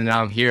 and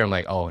now I'm here. I'm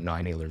like, oh, no,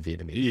 I need to learn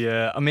Vietnamese.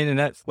 Yeah, I mean, and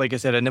that's, like I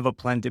said, I never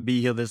planned to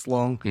be here this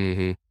long.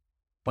 Mm-hmm.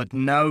 But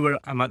now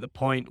I'm at the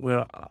point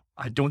where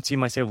I don't see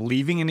myself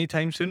leaving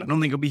anytime soon. I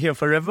don't think I'll be here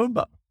forever,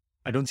 but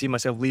I don't see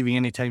myself leaving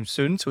anytime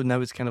soon. So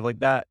now it's kind of like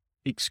that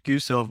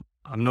excuse of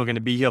I'm not going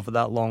to be here for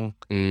that long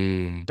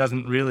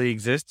doesn't really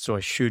exist. So I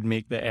should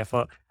make the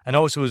effort. And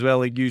also as well,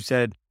 like you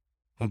said,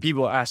 when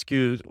people ask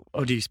you,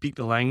 oh, do you speak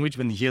the language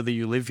when they hear that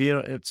you live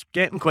here? It's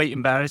getting quite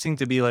embarrassing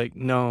to be like,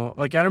 no.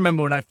 Like I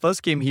remember when I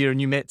first came here and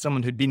you met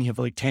someone who'd been here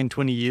for like 10,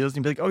 20 years and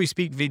you'd be like, oh, you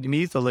speak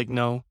Vietnamese? They're like,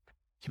 no.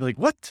 You'd be like,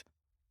 what?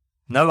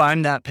 Now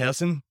I'm that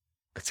person.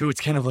 So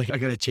it's kind of like, I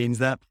got to change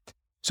that.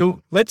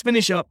 So let's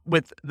finish up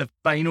with the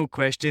final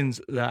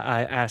questions that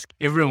I ask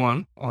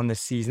everyone on this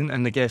season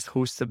and the guest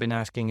hosts have been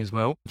asking as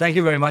well. Thank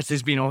you very much. This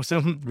has been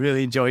awesome.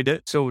 Really enjoyed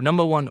it. So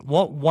number one,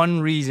 what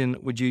one reason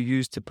would you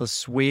use to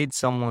persuade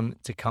someone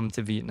to come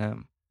to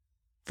Vietnam?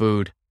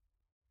 Food.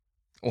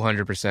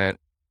 100%.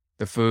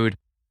 The food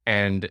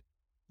and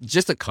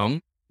just to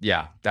come.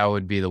 Yeah, that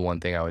would be the one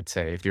thing I would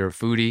say. If you're a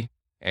foodie,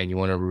 and you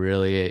want to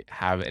really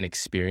have an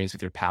experience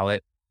with your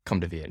palate, come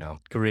to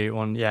Vietnam. Great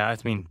one. Yeah, I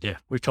mean, yeah,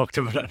 we've talked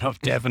about it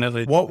enough,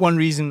 definitely. What one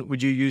reason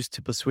would you use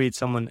to persuade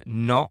someone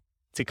not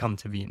to come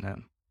to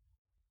Vietnam?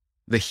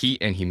 The heat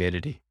and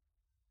humidity.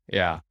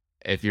 Yeah.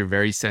 If you're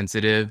very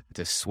sensitive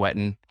to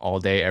sweating all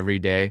day, every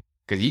day,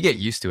 because you get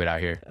used to it out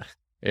here.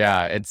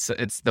 Yeah, it's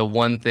the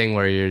one thing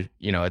where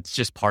it's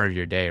just part of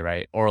your day,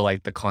 right? Or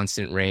like the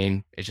constant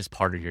rain, it's just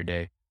part of your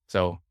day.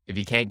 So if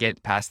you can't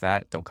get past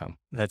that, don't come.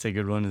 That's a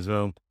good one as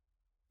well.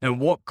 Now,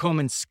 what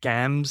common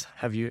scams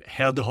have you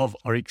heard of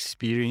or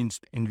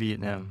experienced in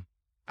Vietnam?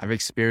 I've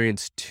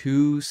experienced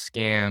 2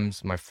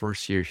 scams my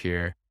first year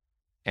here.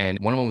 And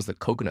one of them was the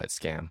coconut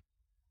scam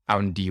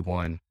out in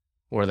D1,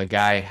 where the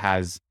guy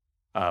has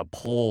a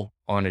pole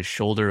on his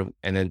shoulder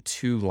and then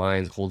 2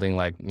 lines holding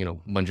like,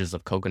 bunches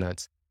of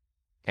coconuts.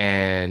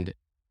 And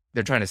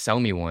they're trying to sell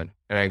me one.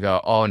 And I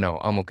go, oh no,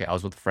 I'm okay. I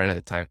was with a friend at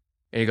the time.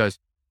 And he goes,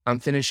 I'm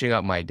finishing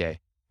up my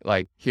day.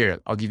 Like, here,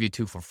 I'll give you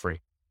 2 for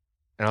free.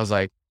 And I was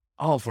like,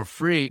 oh, for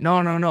free? No,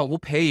 we'll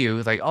pay you.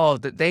 It's like, oh,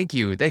 thank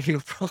you.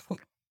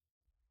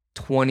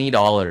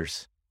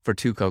 $20 for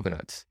 2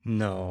 coconuts.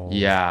 No.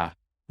 Yeah.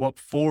 What,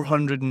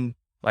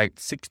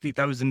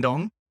 460,000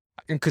 dong?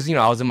 because, you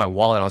know, I was in my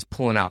wallet, I was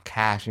pulling out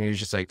cash, and he was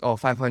just like, oh,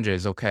 500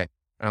 is okay.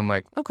 And I'm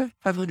like, okay,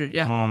 500,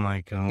 yeah. Oh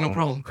my God. No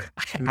problem.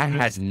 I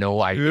had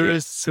no idea.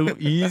 You're so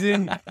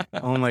easy.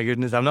 Oh my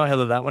goodness. I've not heard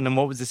of that one. And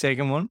what was the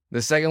second one?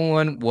 The second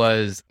one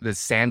was the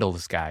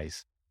sandals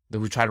guys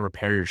who try to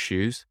repair your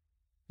shoes.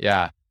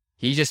 Yeah.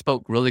 He just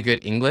spoke really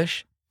good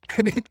English.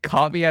 And it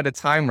caught me at a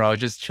time where I was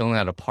just chilling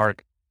at a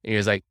park. And he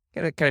was like,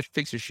 can I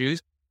fix your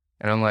shoes?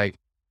 And I'm like,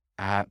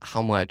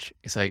 how much?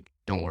 It's like,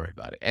 don't worry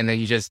about it. And then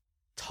he just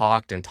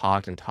talked and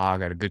talked and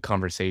talked, had a good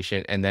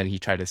conversation. And then he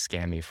tried to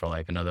scam me for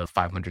like another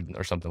 500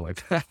 or something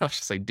like that. I was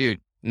just like,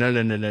 dude, no.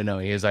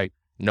 He was like,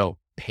 no,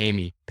 pay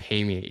me.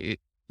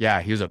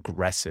 Yeah, he was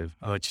aggressive.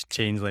 Oh, it just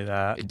changed like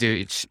that.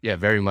 Dude, yeah,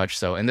 very much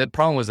so. And the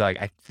problem was like,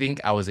 I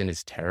think I was in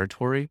his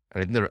territory.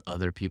 And I think there were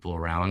other people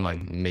around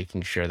like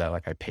making sure that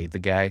like I paid the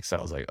guy. So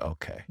I was like,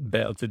 okay.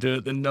 Better to do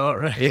it than not,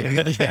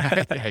 right?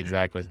 Yeah,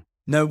 exactly.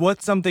 Now,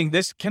 what's something,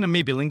 this kind of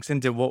maybe links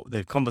into what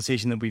the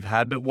conversation that we've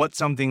had, but what's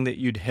something that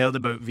you'd heard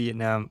about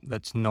Vietnam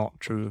that's not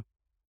true?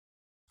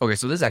 Okay,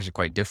 so this is actually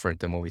quite different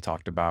than what we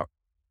talked about,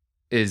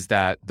 is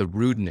that the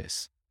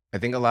rudeness. I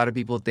think a lot of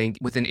people think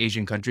within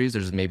Asian countries,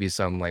 there's maybe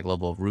some like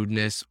level of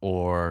rudeness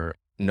or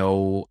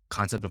no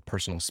concept of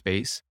personal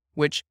space,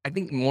 which I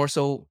think more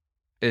so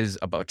is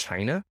about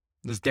China.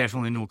 There's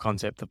definitely no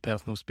concept of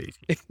personal space.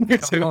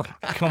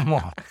 Come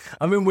on.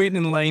 I've been waiting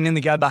in line and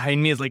the guy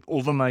behind me is like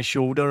over my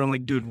shoulder. I'm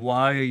like, dude,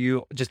 why are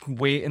you just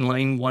wait in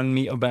line 1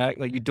 meter back?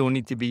 Like you don't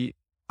need to be.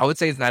 I would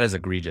say it's not as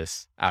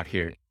egregious out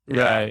here.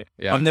 Right.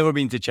 Yeah. I've never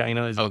been to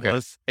China. Is okay.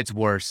 Worse? It's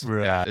worse.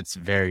 Right. Yeah. It's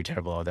very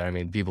terrible out there. I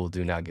mean, people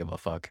do not give a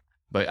fuck.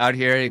 But out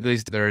here, at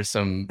least there is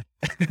some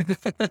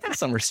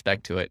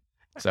respect to it.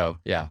 So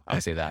yeah, I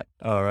would say that.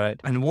 All right.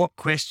 And what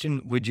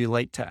question would you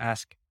like to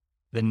ask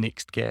the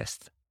next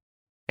guest?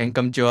 Ăn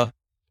cơm chưa?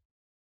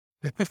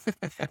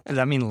 Does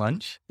that mean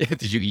lunch?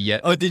 Did you eat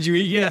yet? Oh, did you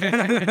eat yet?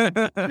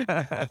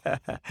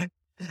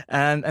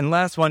 And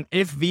last one,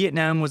 if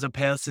Vietnam was a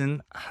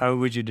person, how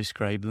would you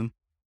describe them?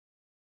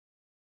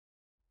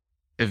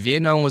 If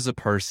Vietnam was a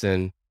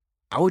person,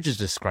 I would just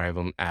describe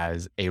them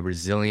as a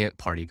resilient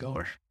party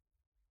goer.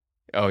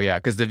 Oh yeah,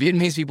 because the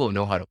Vietnamese people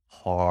know how to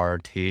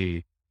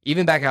party.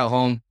 Even back at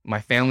home,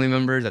 my family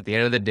members, at the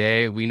end of the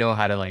day, we know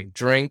how to like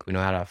drink, we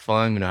know how to have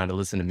fun, we know how to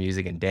listen to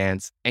music and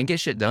dance and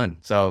get shit done.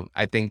 So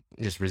I think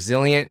just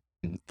resilient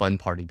and fun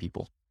party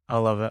people. I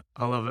love it.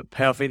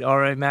 Perfect. All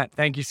right, Matt.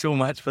 Thank you so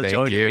much for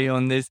joining me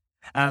on this.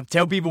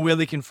 Tell people where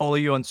they can follow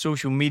you on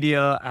social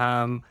media.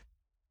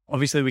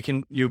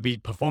 Obviously, you'll be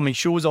performing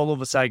shows all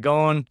over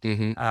Saigon.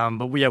 Mm-hmm.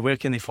 But where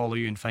can they follow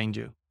you and find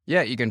you?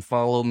 Yeah, you can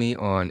follow me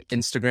on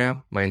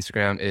Instagram. My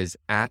Instagram is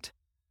at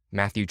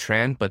Matthew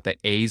Tran, but the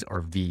A's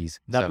are V's.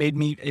 That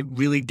made it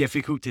really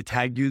difficult to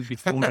tag you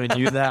before I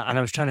knew that. And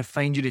I was trying to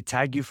find you to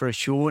tag you for a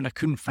show and I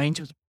couldn't find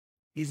you. It was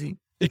easy.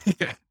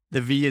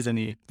 The V is an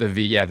E. The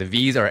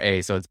V's are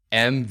A. So it's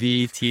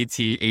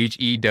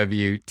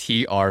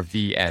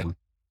MVTTHEWTRVN.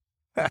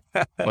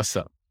 What's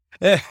up?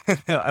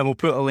 I will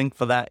put a link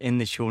for that in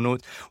the show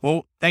notes.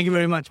 Well, thank you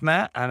very much,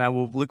 Matt. And I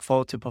will look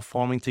forward to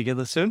performing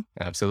together soon.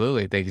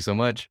 Absolutely. Thank you so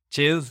much.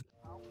 Cheers.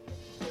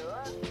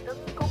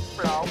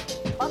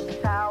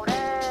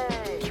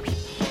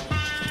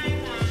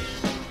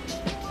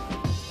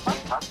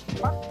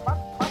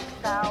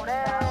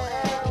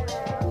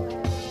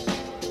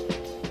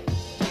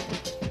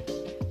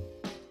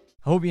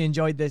 I hope you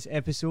enjoyed this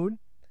episode.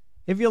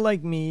 If you're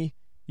like me,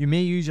 you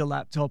may use your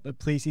laptop at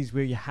places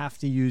where you have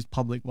to use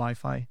public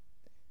Wi-Fi.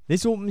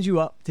 This opens you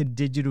up to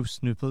digital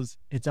snoopers.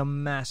 It's a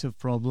massive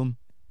problem.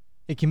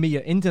 It can be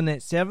your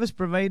internet service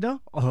provider,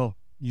 or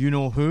you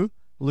know who,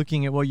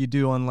 looking at what you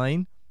do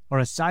online, or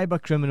a cyber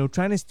criminal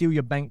trying to steal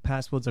your bank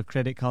passwords or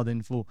credit card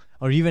info,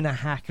 or even a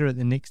hacker at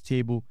the next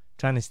table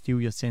trying to steal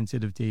your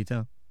sensitive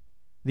data.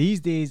 These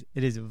days,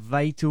 it is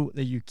vital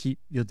that you keep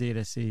your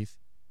data safe.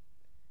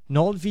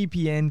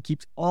 NordVPN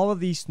keeps all of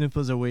these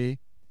snoopers away.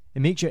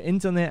 It makes your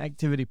internet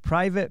activity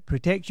private,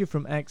 protects you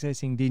from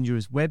accessing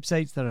dangerous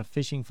websites that are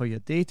phishing for your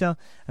data,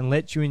 and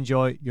lets you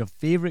enjoy your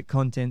favorite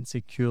content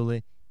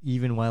securely,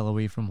 even while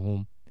away from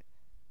home.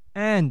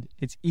 And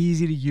it's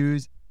easy to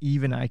use,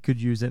 even I could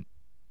use it.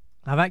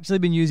 I've actually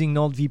been using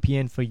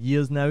NordVPN for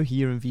years now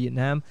here in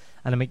Vietnam,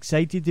 and I'm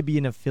excited to be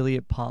an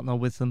affiliate partner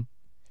with them.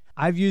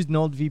 I've used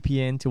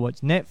NordVPN to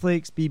watch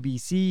Netflix,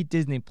 BBC,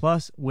 Disney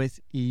Plus with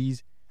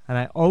ease, and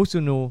I also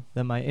know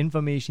that my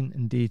information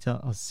and data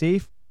are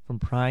safe from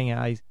prying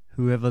eyes,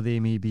 whoever they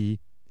may be.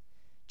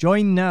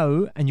 Join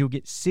now and you'll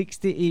get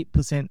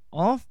 68%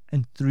 off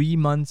and 3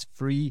 months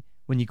free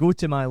when you go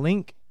to my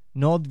link,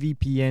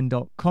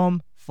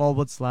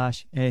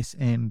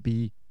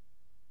 nordvpn.com/SMB.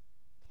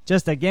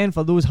 Just again,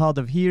 for those hard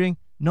of hearing,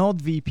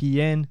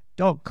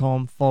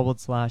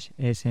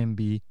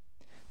 nordvpn.com/SMB.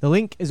 The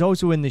link is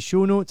also in the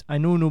show notes. I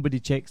know nobody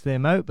checks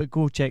them out, but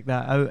go check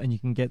that out and you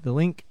can get the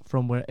link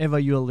from wherever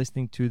you are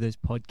listening to this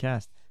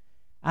podcast.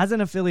 As an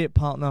affiliate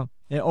partner,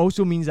 It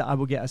also means that I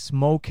will get a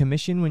small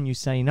commission when you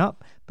sign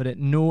up, but at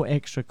no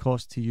extra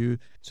cost to you.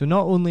 So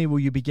not only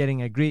will you be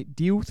getting a great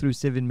deal through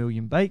 7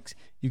 Million Bikes,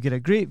 you get a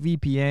great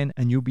VPN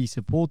and you'll be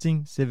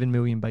supporting 7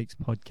 Million Bikes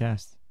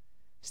podcast.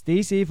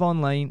 Stay safe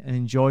online and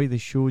enjoy the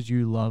shows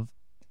you love.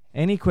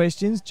 Any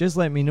questions, just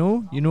let me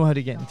know. You know how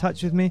to get in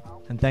touch with me.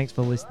 And thanks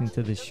for listening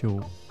to this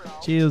show.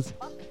 Cheers.